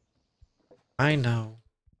 I know.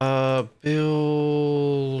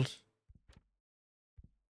 Build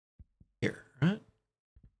here, right?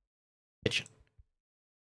 Kitchen.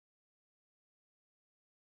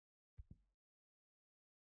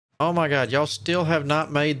 Oh my God, y'all still have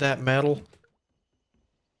not made that metal?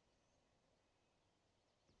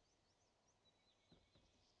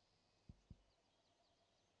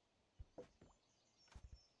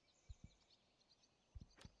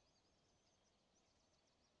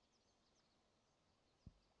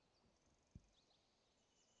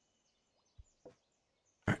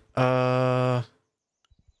 I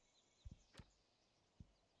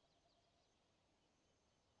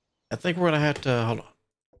think we're gonna have to hold on.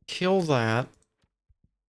 Kill that.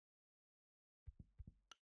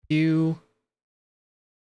 You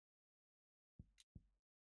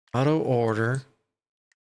auto order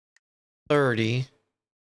 30.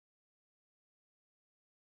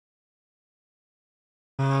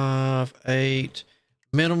 5, 8,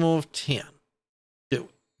 minimum of 10. Do it.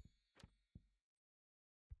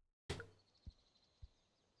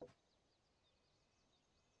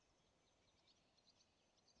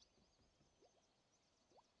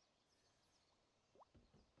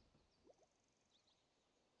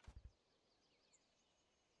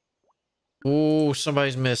 Oh,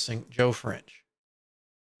 somebody's missing. Joe French.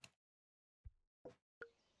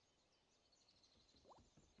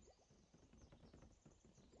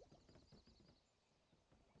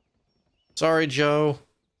 Sorry, Joe.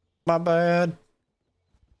 My bad.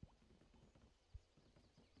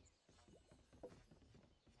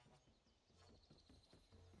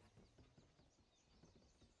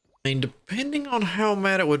 I mean, depending on how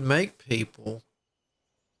mad it would make people,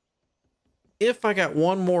 if I got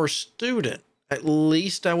one more student, at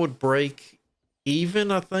least I would break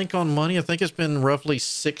even, I think, on money. I think it's been roughly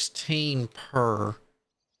 16 per.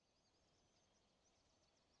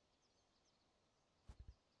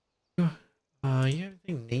 You have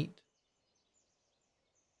anything neat?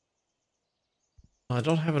 I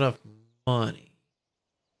don't have enough money.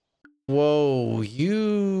 Whoa,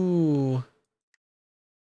 you.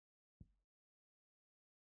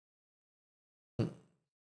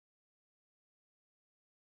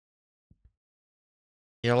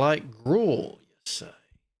 You like gruel, you say?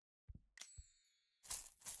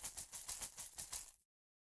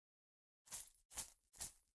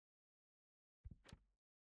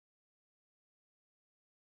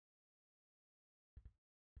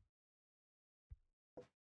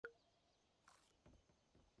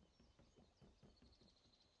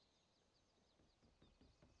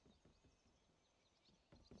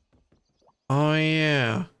 Oh,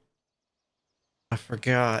 yeah. I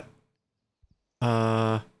forgot.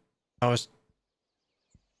 I was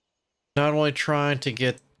not only trying to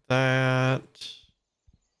get that.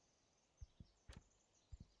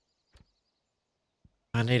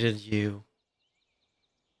 I needed you.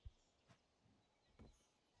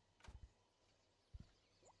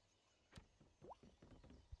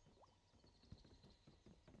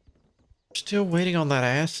 Still waiting on that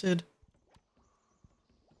acid?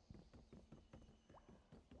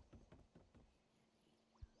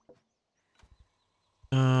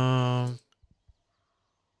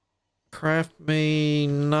 Craft me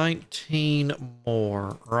 19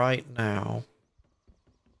 more right now.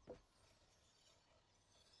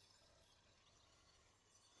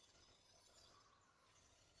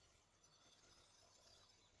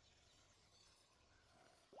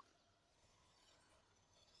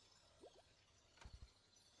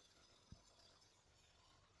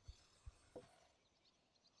 At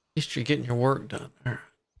least you're getting your work done. All right.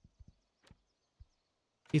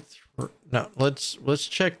 No, let's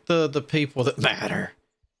check the people that matter.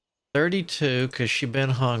 32, because she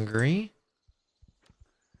been hungry.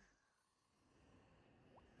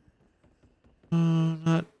 Not.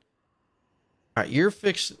 All right, you're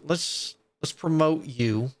fixed. Let's let's promote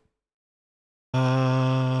you.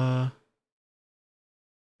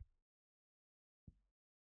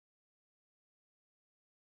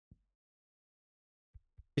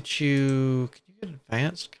 Get you. Can you get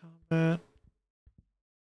advanced combat?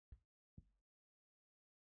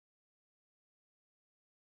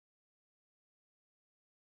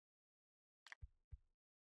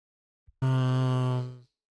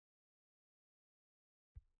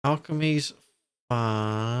 Alchemy's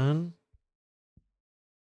fine.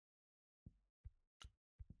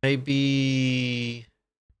 Maybe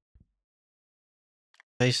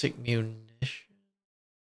basic munition.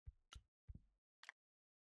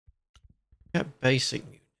 Got basic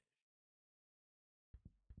munition.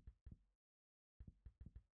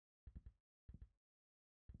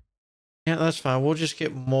 Yeah, that's fine. We'll just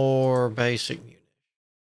get more basic munition.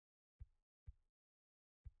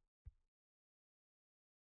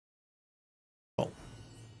 Oh.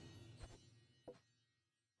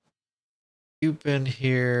 You've been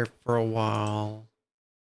here for a while.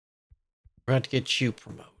 We're going to get you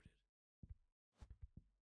promoted.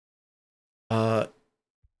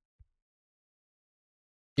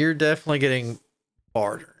 You're definitely getting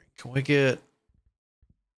bartering. Can we get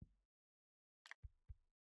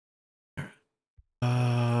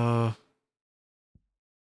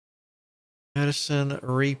medicine,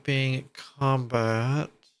 reaping, combat?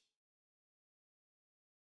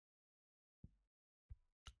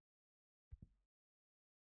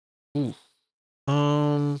 Ooh.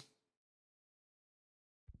 Hmm.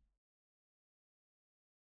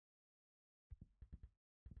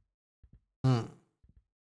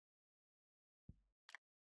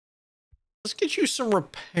 Let's get you some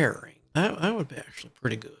repairing. That would be actually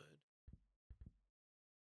pretty good.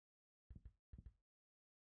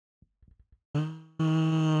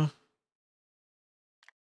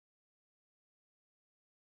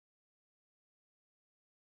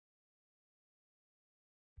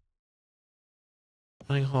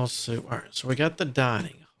 Dining hall soup. All right, so we got the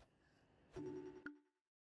dining.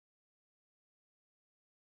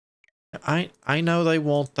 I know they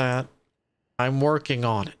want that. I'm working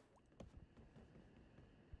on it.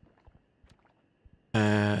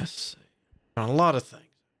 Let's see. On a lot of things.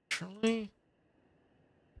 Actually.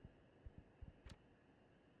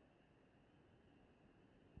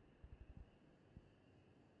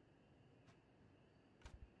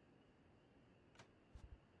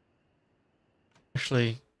 Actually,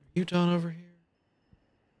 are you done over here?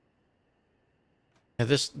 Yeah,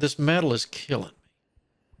 this metal is killing me.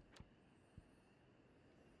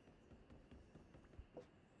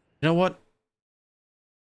 You know what?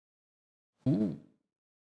 Ooh.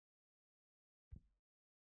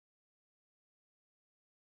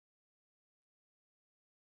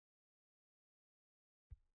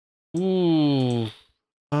 Ooh.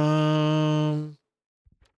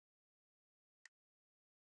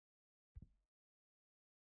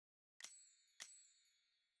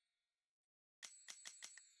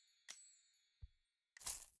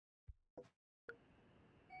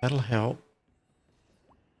 That'll help.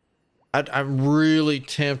 I'm really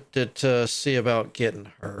tempted to see about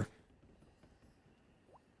getting her.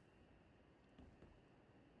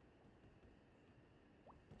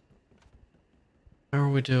 How are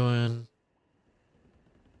we doing?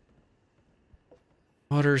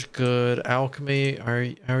 Water's good. Alchemy, how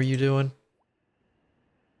are you doing?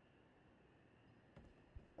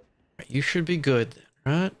 You should be good then,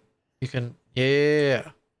 right? You can, yeah.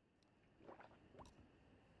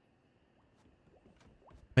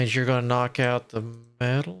 Means you're gonna knock out the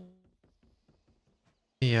metal?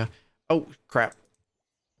 Yeah. Oh, crap.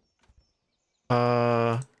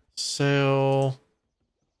 Sell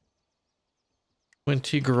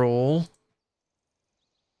 20 gruel.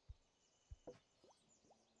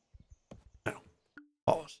 No,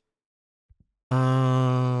 pause.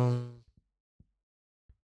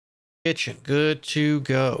 Kitchen, good to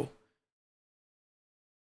go.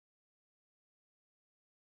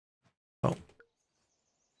 Oh.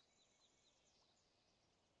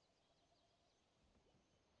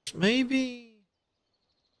 Maybe.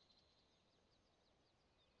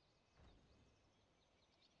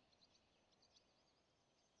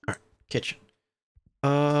 All right, kitchen.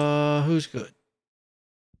 Who's good?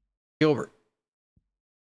 Gilbert.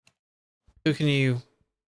 Who can you?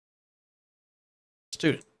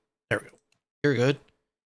 Student. There we go. You're good.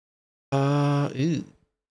 Ew. All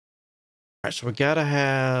right, so we gotta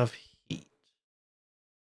have heat.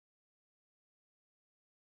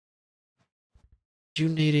 Do you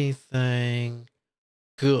need anything?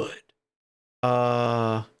 Good.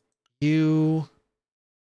 You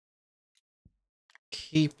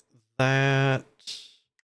keep that.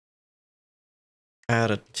 out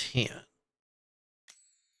of 10.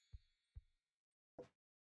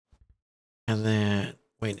 And then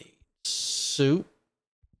we need soup.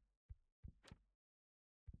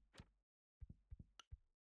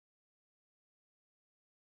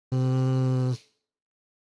 Mm,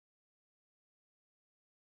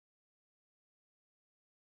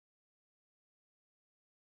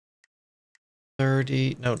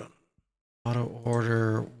 30. No, no. Auto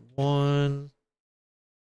order 1.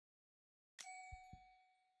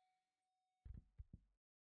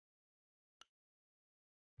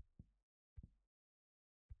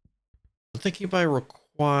 I don't think anybody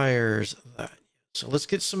requires that. So let's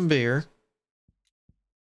get some beer.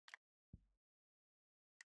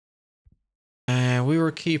 And we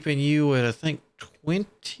were keeping you at, I think,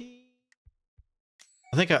 20.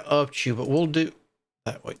 I think I upped you, but we'll do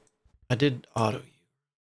that. Wait, I did auto you.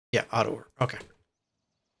 Yeah, auto order. Okay.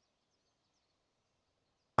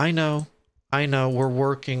 I know. I know. We're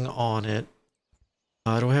working on it.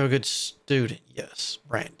 Do we have a good student? Yes,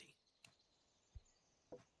 Randy.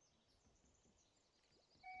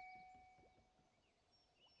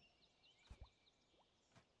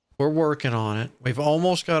 We're working on it. We've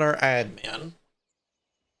almost got our admin.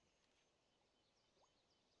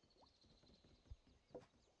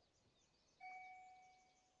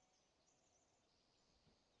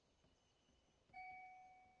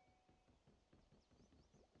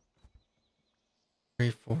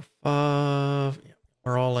 Three, four, five. Yeah,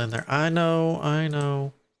 we're all in there. I know. I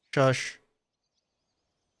know. Shush.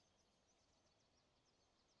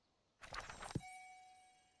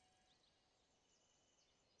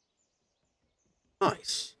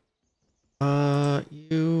 Nice.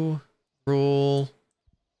 You rule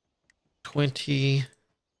 20.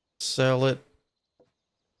 Sell it.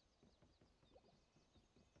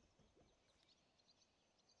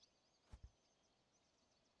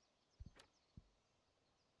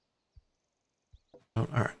 Oh,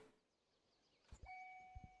 all right.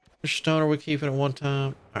 Which stone are we keeping at one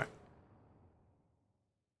time? All right.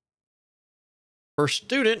 First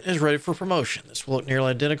student is ready for promotion. This will look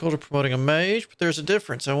nearly identical to promoting a mage, but there's a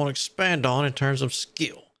difference I want to expand on in terms of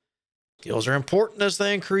skill. Skills are important as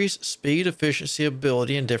they increase speed, efficiency,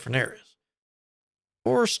 ability in different areas.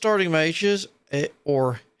 For starting mages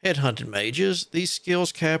or headhunted mages, these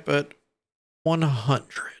skills cap at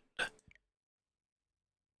 100.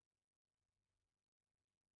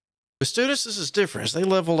 With students, this is different. As they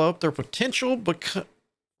level up their potential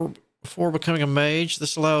before becoming a mage,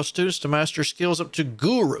 this allows students to master skills up to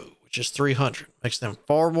Guru, which is 300. Makes them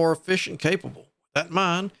far more efficient and capable. With that in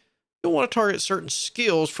mind, you'll want to target certain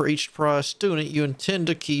skills for each prize student you intend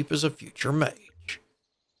to keep as a future mage.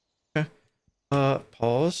 Okay.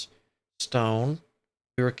 Pause. Stone.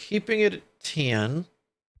 We were keeping it at 10.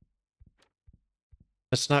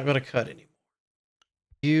 That's not going to cut anymore.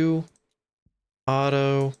 You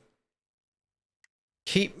auto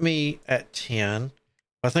keep me at 10.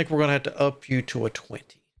 I think we're going to have to up you to a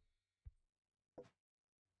 20.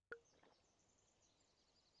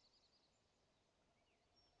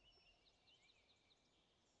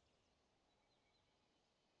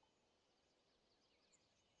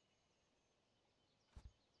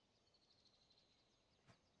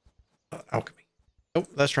 Alchemy. Oh,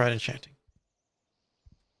 that's right, enchanting.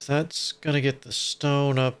 That's going to get the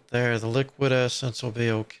stone up there. The liquid essence will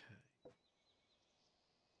be okay.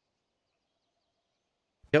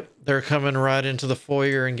 Yep, they're coming right into the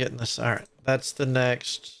foyer and getting this. All right, that's the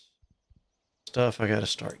next stuff I got to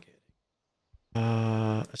start getting.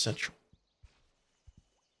 Essential.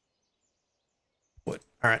 Wood.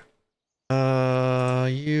 All right.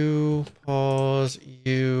 You pause.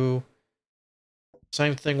 You.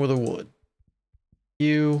 Same thing with a wood.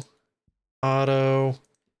 You auto.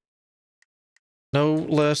 No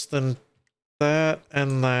less than that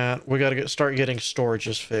and that. We got to start getting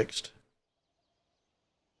storages fixed.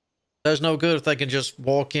 That's no good if they can just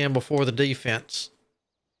walk in before the defense.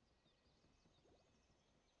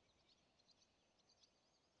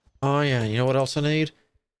 Oh yeah, you know what else I need?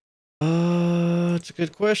 It's a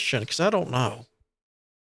good question because I don't know.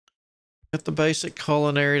 Got the basic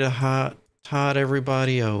culinary to tide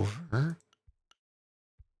everybody over.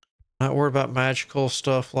 Not worried about magical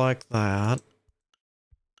stuff like that.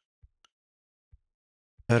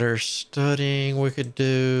 Better studying we could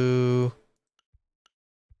do.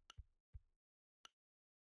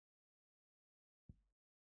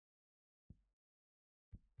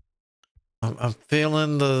 I'm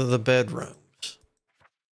feeling the bedrooms.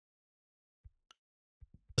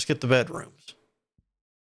 Let's get the bedrooms.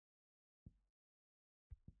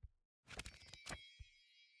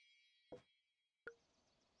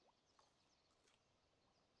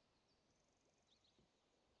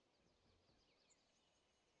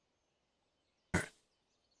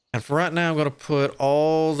 And for right now, I'm going to put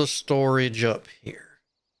all the storage up here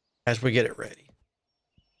as we get it ready.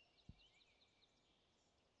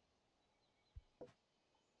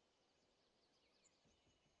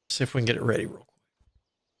 See if we can get it ready real quick.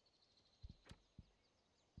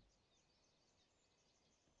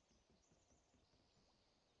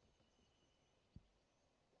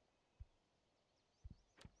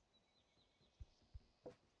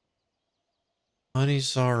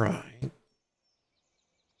 Money's all right.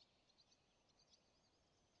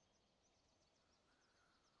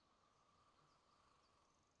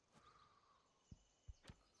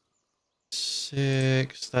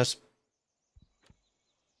 Six. That's...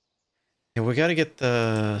 Yeah, we got to get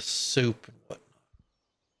the soup and whatnot.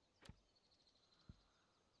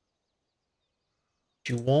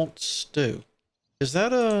 You want stew. Is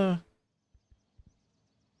that a...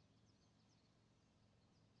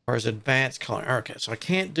 Or is advanced color? Okay, so I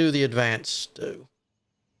can't do the advanced stew.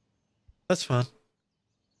 That's fine.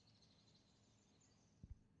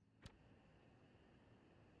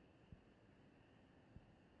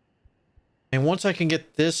 And once I can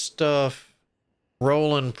get this stuff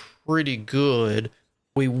rolling pretty good,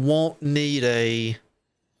 we won't need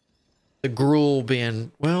the gruel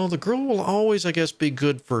being... Well, the gruel will always, I guess, be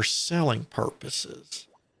good for selling purposes.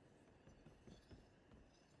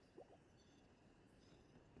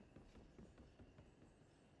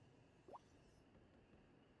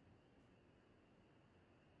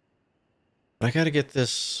 But I got to get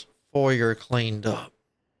this foyer cleaned up.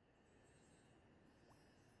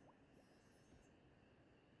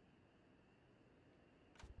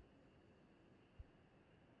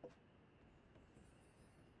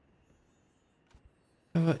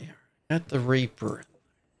 Got the Reaper.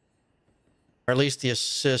 Or at least the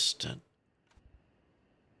assistant.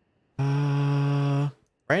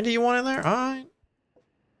 Randy, you want in there? All right.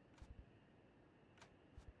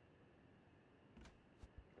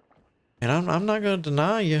 And I'm not going to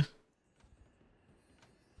deny you.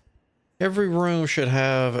 Every room should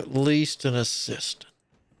have at least an assistant.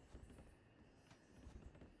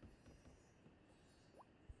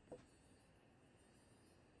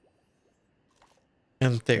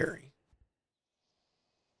 In theory.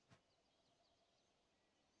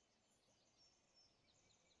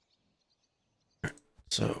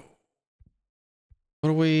 So, what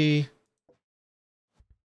do we...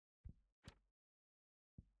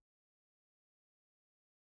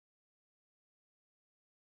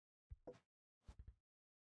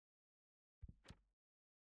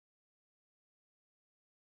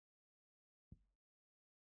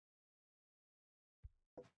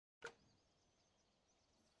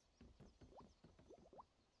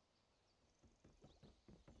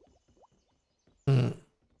 Hmm.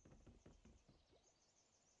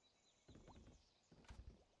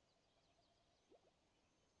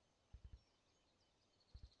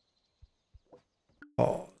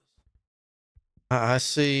 Pause. I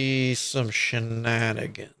see some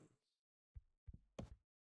shenanigans.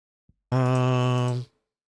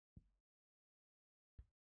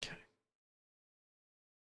 Okay.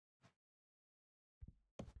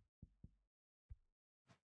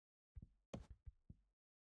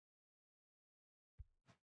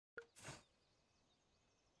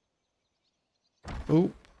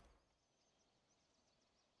 Oop.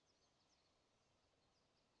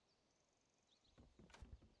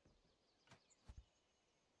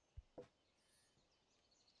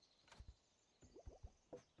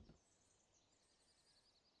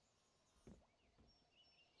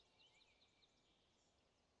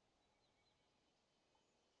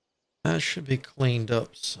 That should be cleaned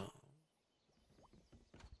up some.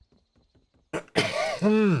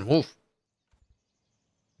 Oof.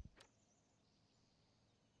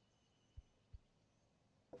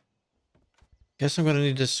 Guess I'm going to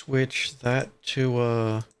need to switch that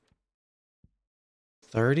to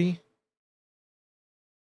 30.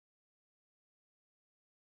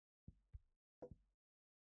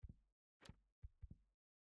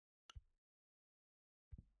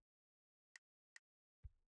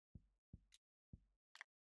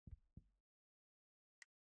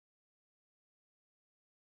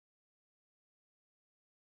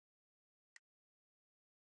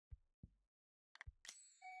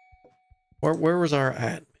 Where was our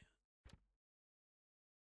admin?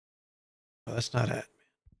 Oh, that's not admin.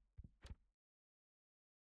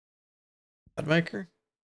 Ad maker?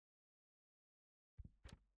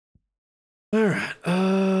 All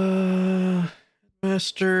right.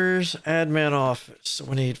 Masters, admin office. So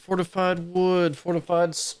we need fortified wood,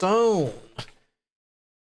 fortified stone.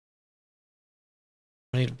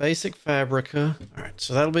 We need basic fabrica. All right,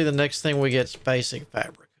 so that'll be the next thing we get is basic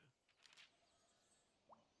fabrica.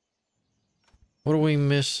 What are we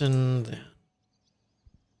missing then?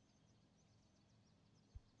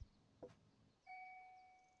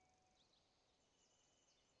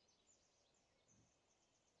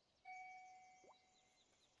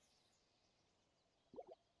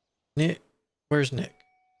 Nick? Where's Nick?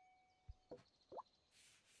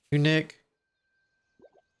 You, Nick?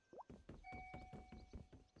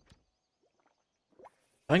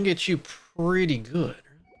 I can get you pretty good.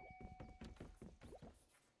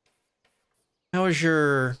 How is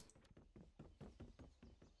your...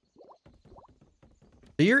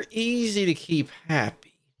 You're easy to keep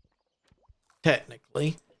happy,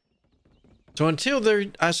 technically. So until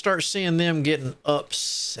I start seeing them getting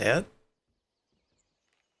upset,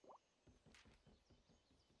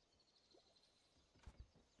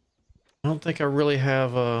 I don't think I really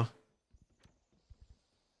have a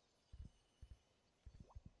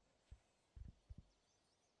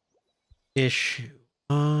issue.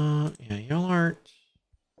 Yeah, y'all aren't.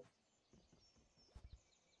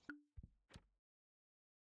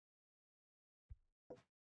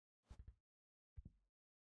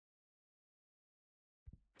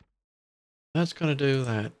 That's gonna do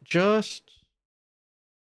that. Just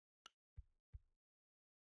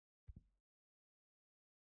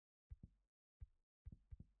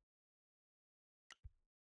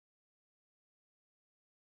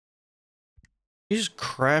you just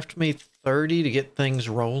craft me 30 to get things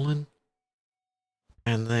rolling.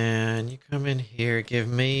 And then you come in here, give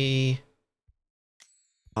me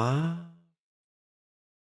 5.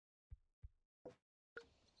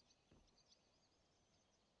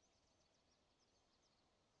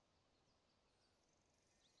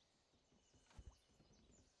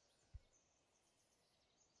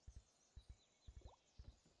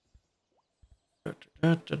 Da,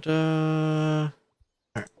 da, da, da. All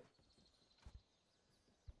right.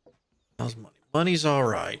 How's money? Money's all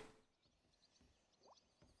right.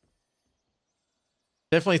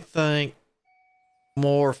 Definitely think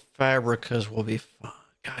more fabricas will be fine.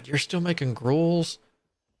 God, you're still making gruels?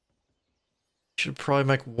 Should probably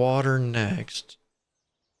make water next.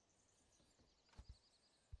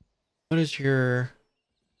 What is your...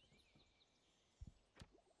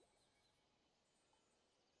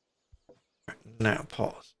 Now,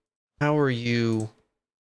 pause. How are you...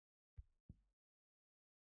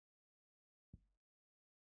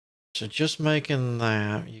 So just making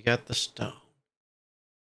that, you got the stone.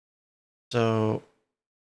 So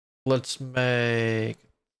let's make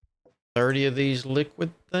 30 of these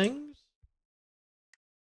liquid things.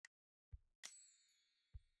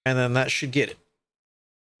 And then that should get it.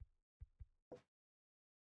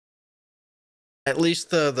 At least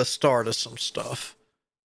the start of some stuff.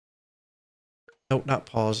 Nope, not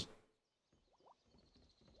pause.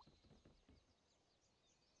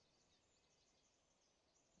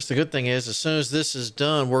 The good thing is, as soon as this is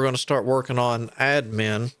done, we're going to start working on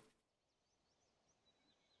admin.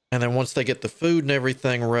 And then once they get the food and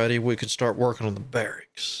everything ready, we can start working on the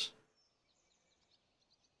barracks.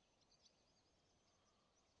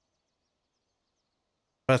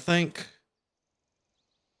 I think...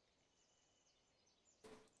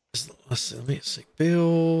 Let's see, let me see.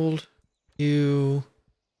 Build you.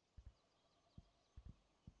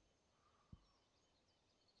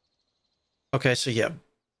 Okay, so yeah,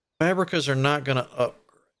 fabricas are not going to upgrade.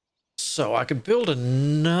 So I could build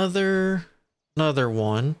another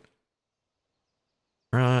one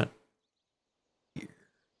right here.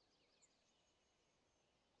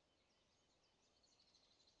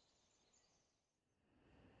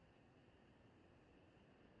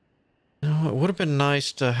 You know, it would have been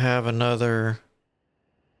nice to have another.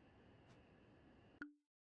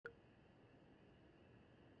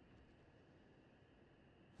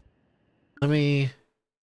 Let me.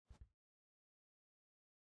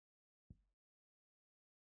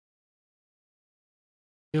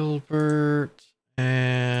 Gilbert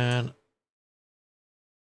and.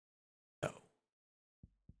 No.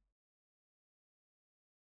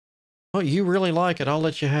 Oh, you really like it. I'll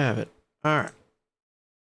let you have it. All right.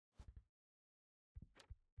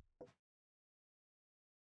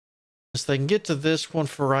 So they can get to this one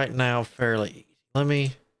for right now fairly easy. Let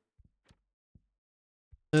me.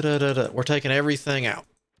 We're taking everything out.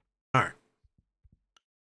 All right.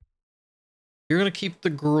 You're going to keep the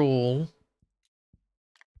gruel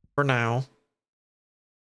for now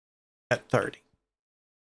at 30.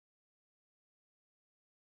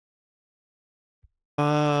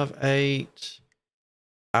 5, 8.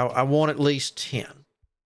 I want at least 10.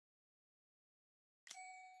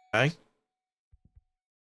 Okay.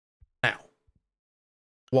 Now,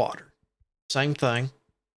 water. Same thing.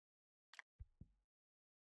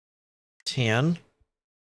 10.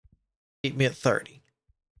 Keep me at 30.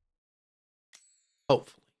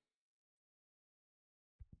 Hopefully.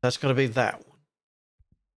 That's going to be that one.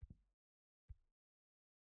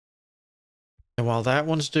 And while that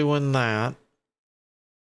one's doing that,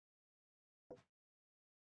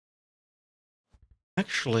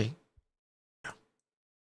 actually,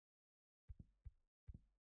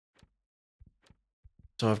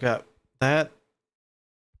 so I've got that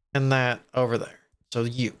and that over there. So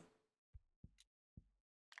you.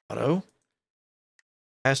 Auto.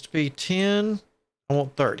 Has to be 10. I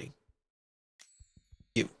want 30.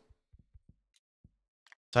 You.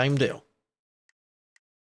 Same deal.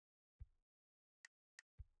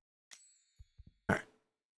 All right.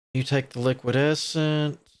 You take the liquid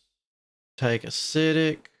essence. Take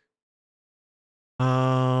acidic.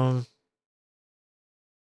 We're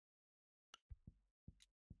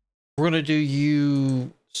going to do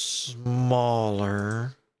you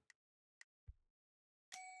smaller.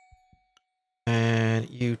 And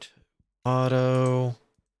you auto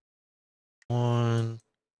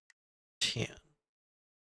 110.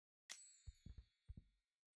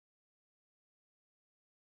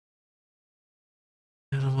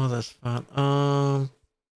 Animal, that's fine. And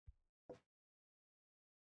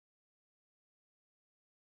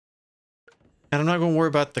I'm not going to worry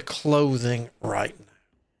about the clothing right now.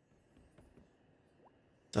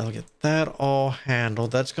 So I'll get that all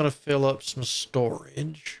handled. That's going to fill up some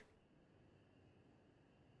storage.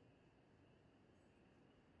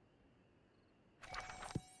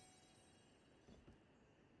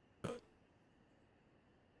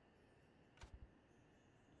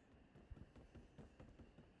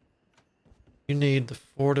 You need the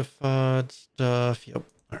fortified stuff. Yep. All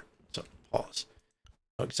right. So pause.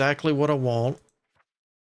 Exactly what I want.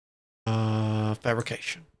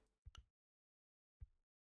 Fabrication.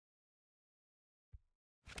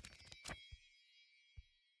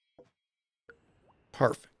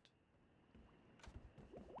 Perfect.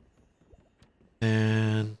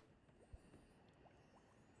 And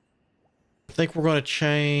I think we're going to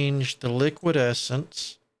change the liquid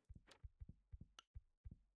essence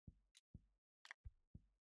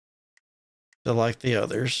to like the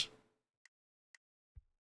others.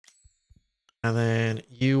 And then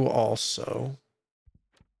you also.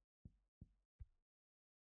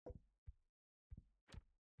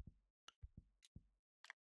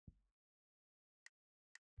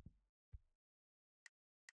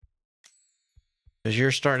 Because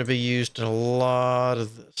you're starting to be used in a lot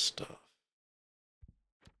of this stuff.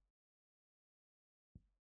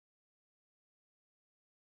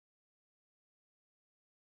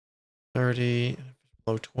 $30,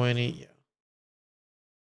 below 20, yeah.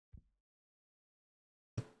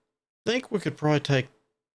 I think we could probably take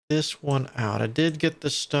this one out. I did get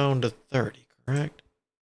the stone to 30, correct?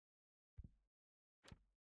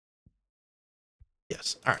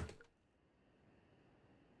 Yes, all right.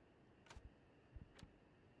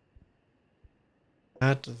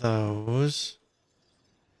 Add those.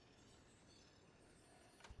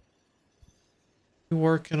 You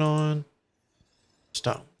working on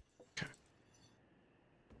stone? Okay.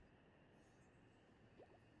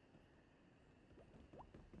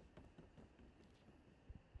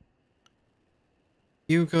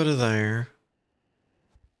 You go to there.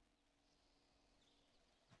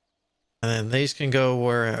 And then these can go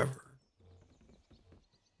wherever.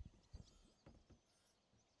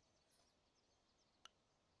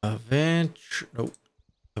 Nope.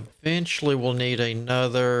 Eventually we'll need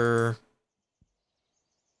another.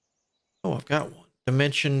 Oh, I've got one.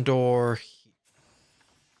 Dimension door.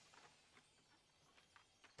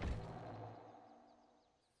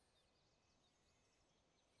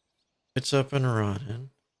 It's up and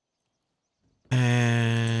running.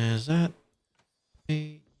 And is that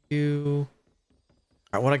me? You?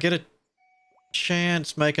 All right, when I get a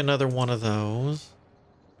chance, make another one of those.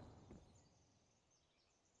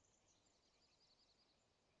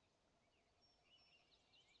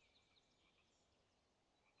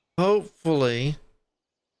 Hopefully.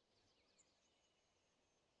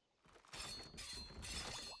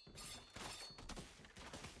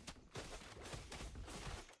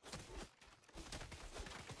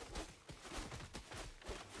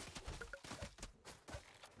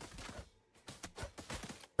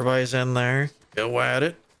 Everybody's in there. Go at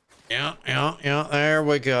it. Yeah, yeah, yeah. There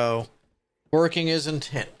we go. Working as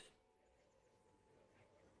intended.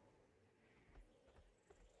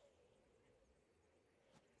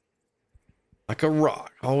 Like a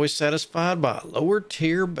rock. Always satisfied by a lower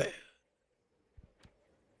tier bed.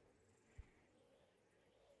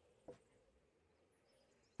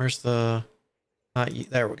 Where's the...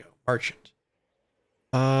 there we go. Merchant.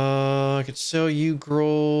 I could sell you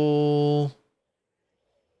gruel.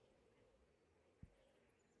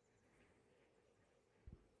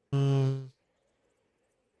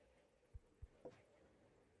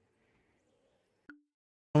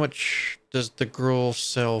 How much does the gruel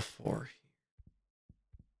sell for?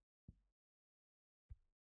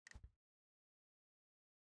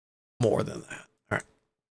 More than that. All right.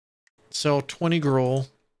 Sell 20 gruel.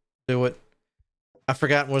 Do it. I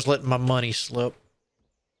forgot was letting my money slip.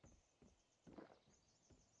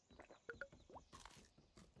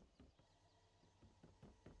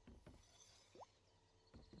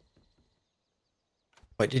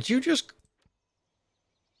 Wait, did you just...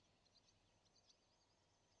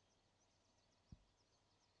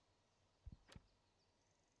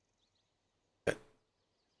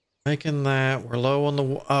 Making that. We're low on the...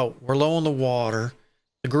 Oh, we're low on the water.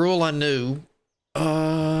 The gruel I knew.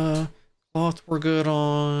 Cloth we're good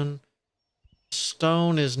on.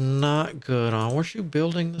 Stone is not good on. Weren't you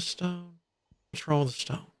building the stone? What's wrong with the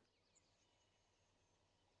stone?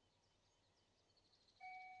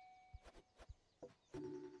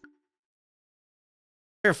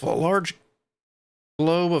 Careful. A large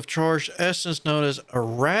globe of charged essence known as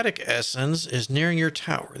erratic essence is nearing your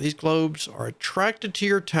tower. These globes are attracted to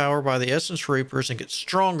your tower by the essence reapers and get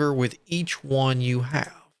stronger with each one you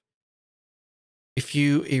have. If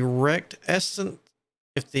you erect essence,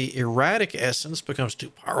 if the erratic essence becomes too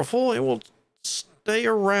powerful, it will stay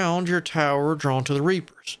around your tower drawn to the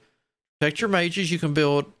reapers. Protect your mages. You can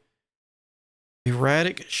build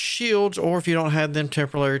erratic shields, or if you don't have them,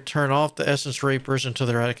 temporarily turn off the essence reapers until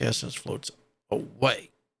the erratic essence floats away.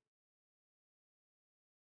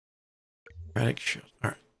 Erratic shield. All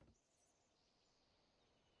right.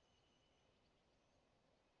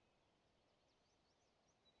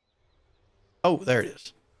 Oh, there it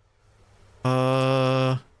is.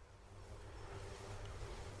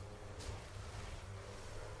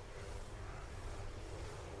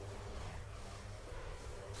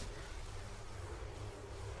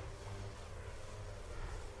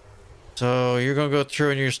 So you're gonna go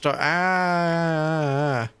through and you start.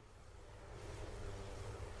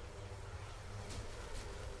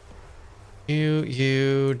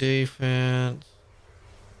 You defense.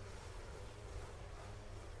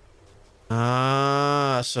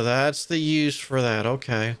 So that's the use for that.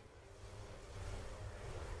 Okay.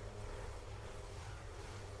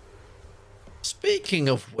 Speaking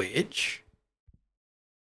of which,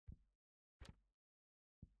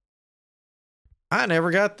 I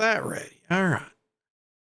never got that ready. All right.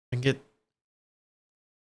 And get.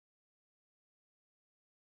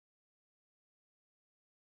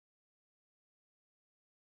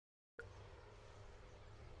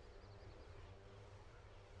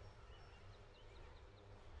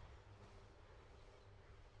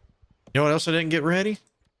 You know what else I didn't get ready?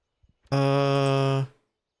 That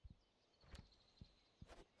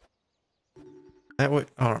way.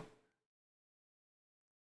 Oh.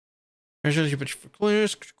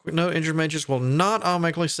 No, injured mages will not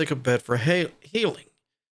automatically seek a bed for healing.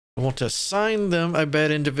 I want to assign them a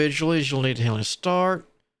bed individually as you'll need a healing start.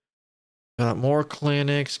 Got more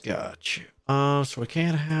clinics. Got you. So we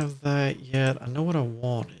can't have that yet. I know what I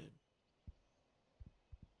wanted.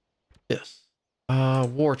 This.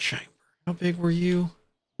 War chamber. How big were you?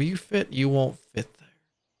 Will you fit? You won't fit there.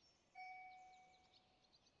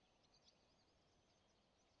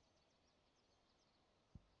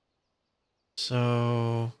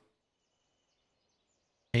 So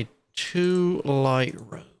a 2 light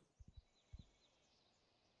room.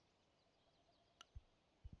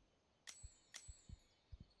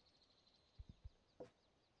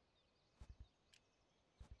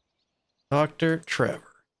 Dr. Trevor.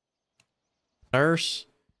 Nurse.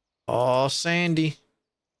 Oh, Sandy.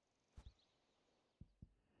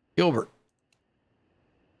 Gilbert.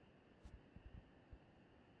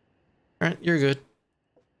 All right, you're good.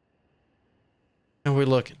 How we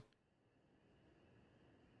looking?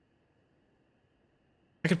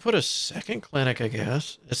 I could put a second clinic, I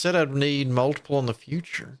guess. It said I'd need multiple in the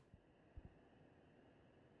future.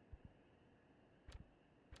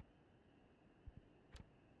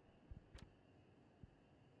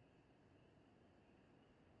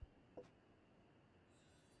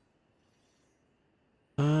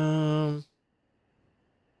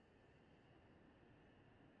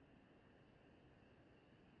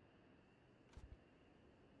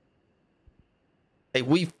 Hey,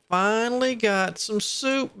 we finally got some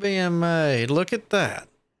soup being made. Look at that.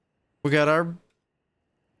 We got our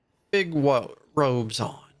big robes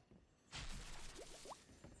on.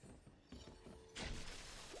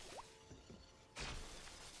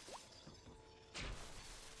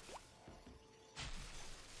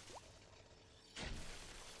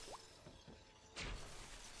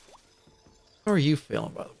 How are you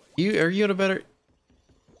feeling, by the way? Are you in a better...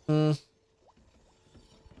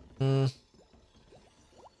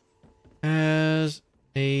 Has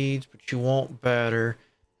needs, but you want better.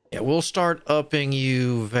 Yeah, we'll start upping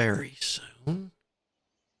you very soon.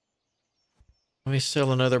 Let me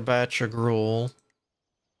sell another batch of gruel.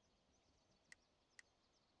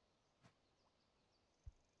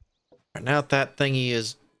 Right, now that thingy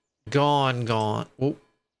is gone. Whoop.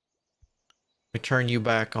 Let me turn you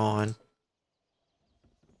back on.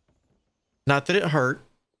 Not that it hurt,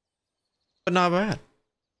 but not bad.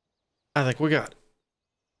 I think we got it.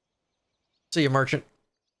 See you, merchant.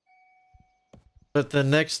 But the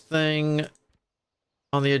next thing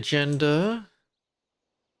on the agenda,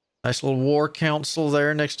 nice little war council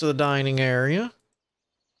there next to the dining area.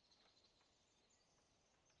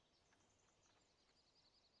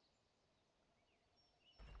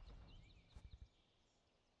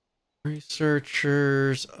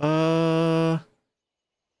 Researchers,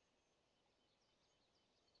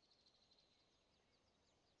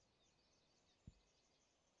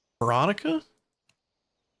 Veronica?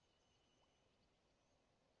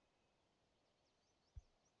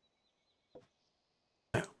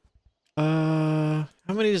 How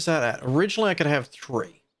many is that at? Originally, I could have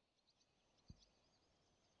 3.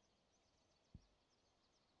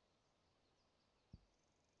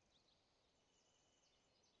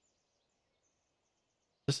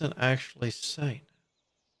 Doesn't actually say.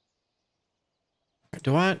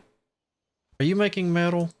 Are you making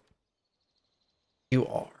metal? You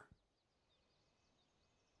are.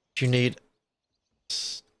 You need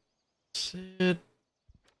Sid.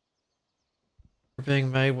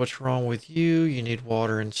 Being made. What's wrong with you? You need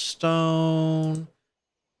water and stone.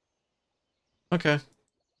 Okay.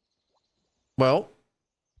 Well.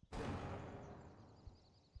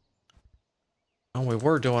 Oh, we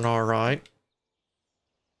were doing all right.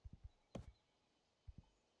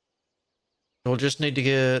 We'll just need to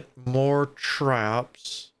get more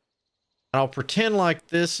traps. I'll pretend like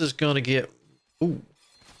this is going to get... Ooh.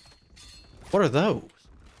 What are those?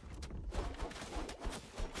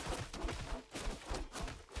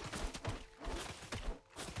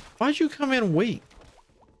 Why'd you come in weak?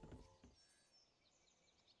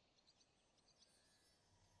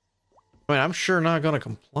 I mean, I'm sure not going to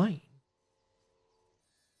complain.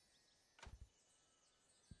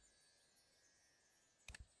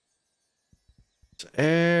 So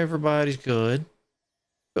everybody's good.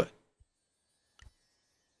 Good.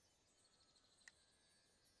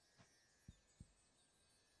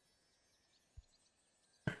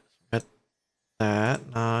 Got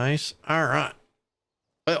that. Nice. All right.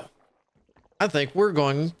 Well, I think we're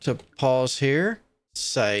going to pause here,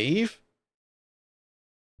 save,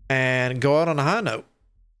 and go out on a high note.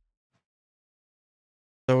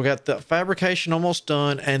 So we got the fabrication almost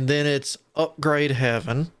done, and then it's upgrade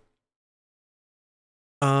heaven.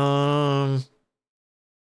 I'm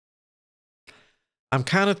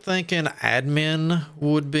kind of thinking admin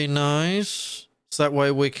would be nice. So that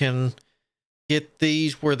way we can get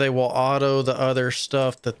these where they will auto the other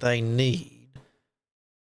stuff that they need.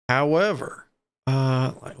 However,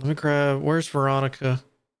 let me grab, where's Veronica?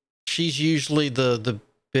 She's usually the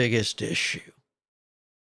biggest issue.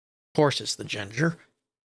 Of course it's the ginger.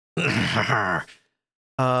 Let's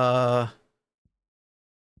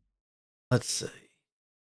see.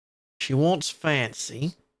 She wants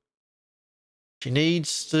fancy. She needs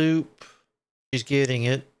soup. She's getting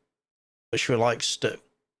it, but she would like stew.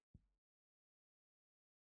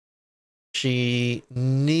 She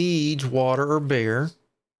needs water or beer.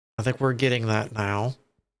 I think we're getting that now.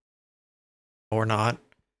 Or not.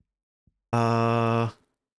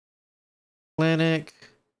 Clinic.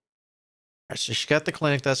 All right, so she's got the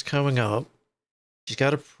clinic that's coming up. She's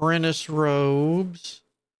got apprentice robes.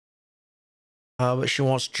 But she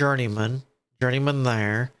wants journeyman. Journeyman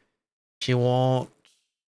there. She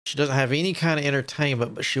doesn't have any kind of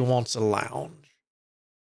entertainment, but she wants a lounge.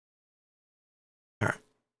 All right.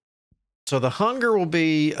 So the hunger will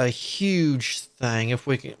be a huge thing if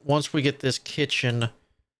we can, once we get this kitchen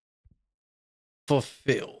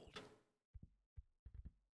fulfilled.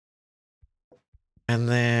 And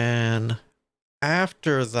then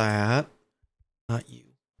after that, not you.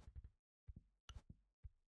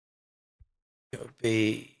 It would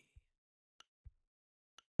be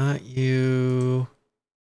not you.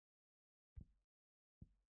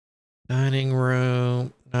 Dining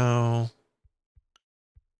room, no.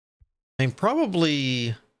 I mean,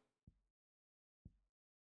 probably.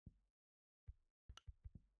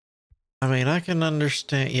 I mean, I can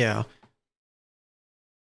understand, yeah.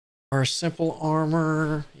 Or simple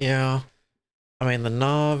armor, yeah. I mean, the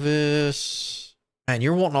novice, And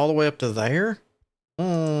you're wanting all the way up to there?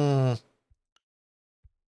 Let's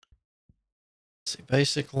see,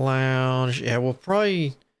 basic lounge. Yeah, we'll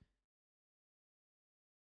probably...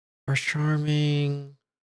 First charming.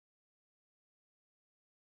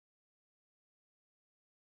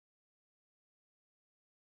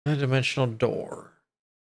 Dimensional door.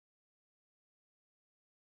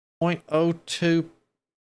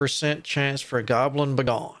 0.02% chance for a goblin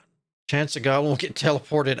begone. Chance a goblin will get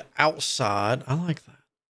teleported outside. I like that.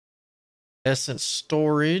 Essence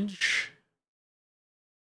storage.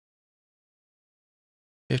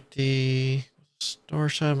 50.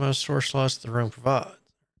 Storage time, most storage slots the room provides.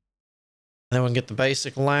 And then we can get the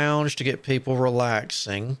basic lounge to get people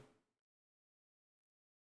relaxing.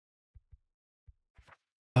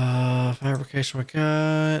 Fabrication we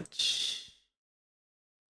got.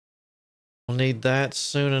 We'll need that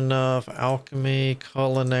soon enough. Alchemy,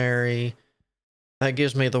 culinary. That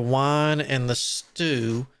gives me the wine and the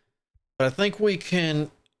stew. But I think we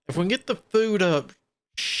can, if we can get the food up,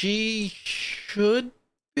 she should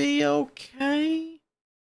be okay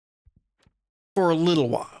for a little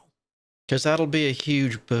while. Because that'll be a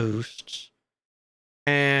huge boost.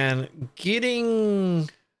 And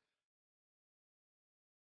getting...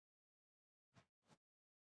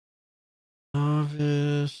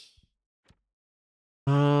 Novice.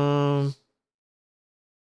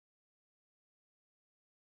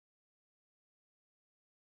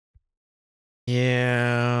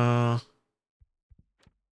 Yeah.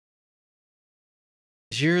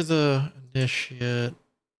 You're the initiate.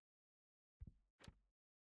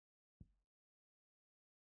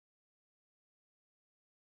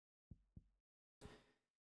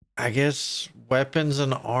 I guess weapons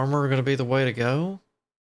and armor are going to be the way to go.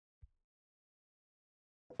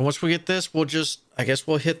 Once we get this, we'll just, I guess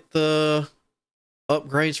we'll hit the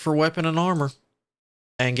upgrades for weapon and armor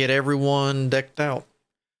and get everyone decked out.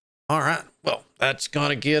 All right. Well, that's going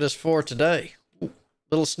to get us for today. Ooh,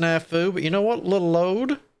 little snafu, but you know what? Little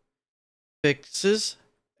load fixes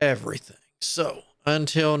everything. So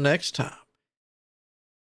until next time,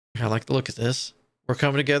 I like the look at this. We're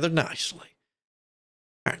coming together nicely.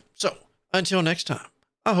 All right. So until next time,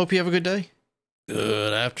 I hope you have a good day,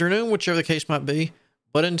 good afternoon, whichever the case might be.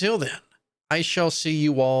 But until then, I shall see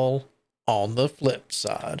you all on the flip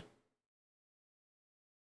side.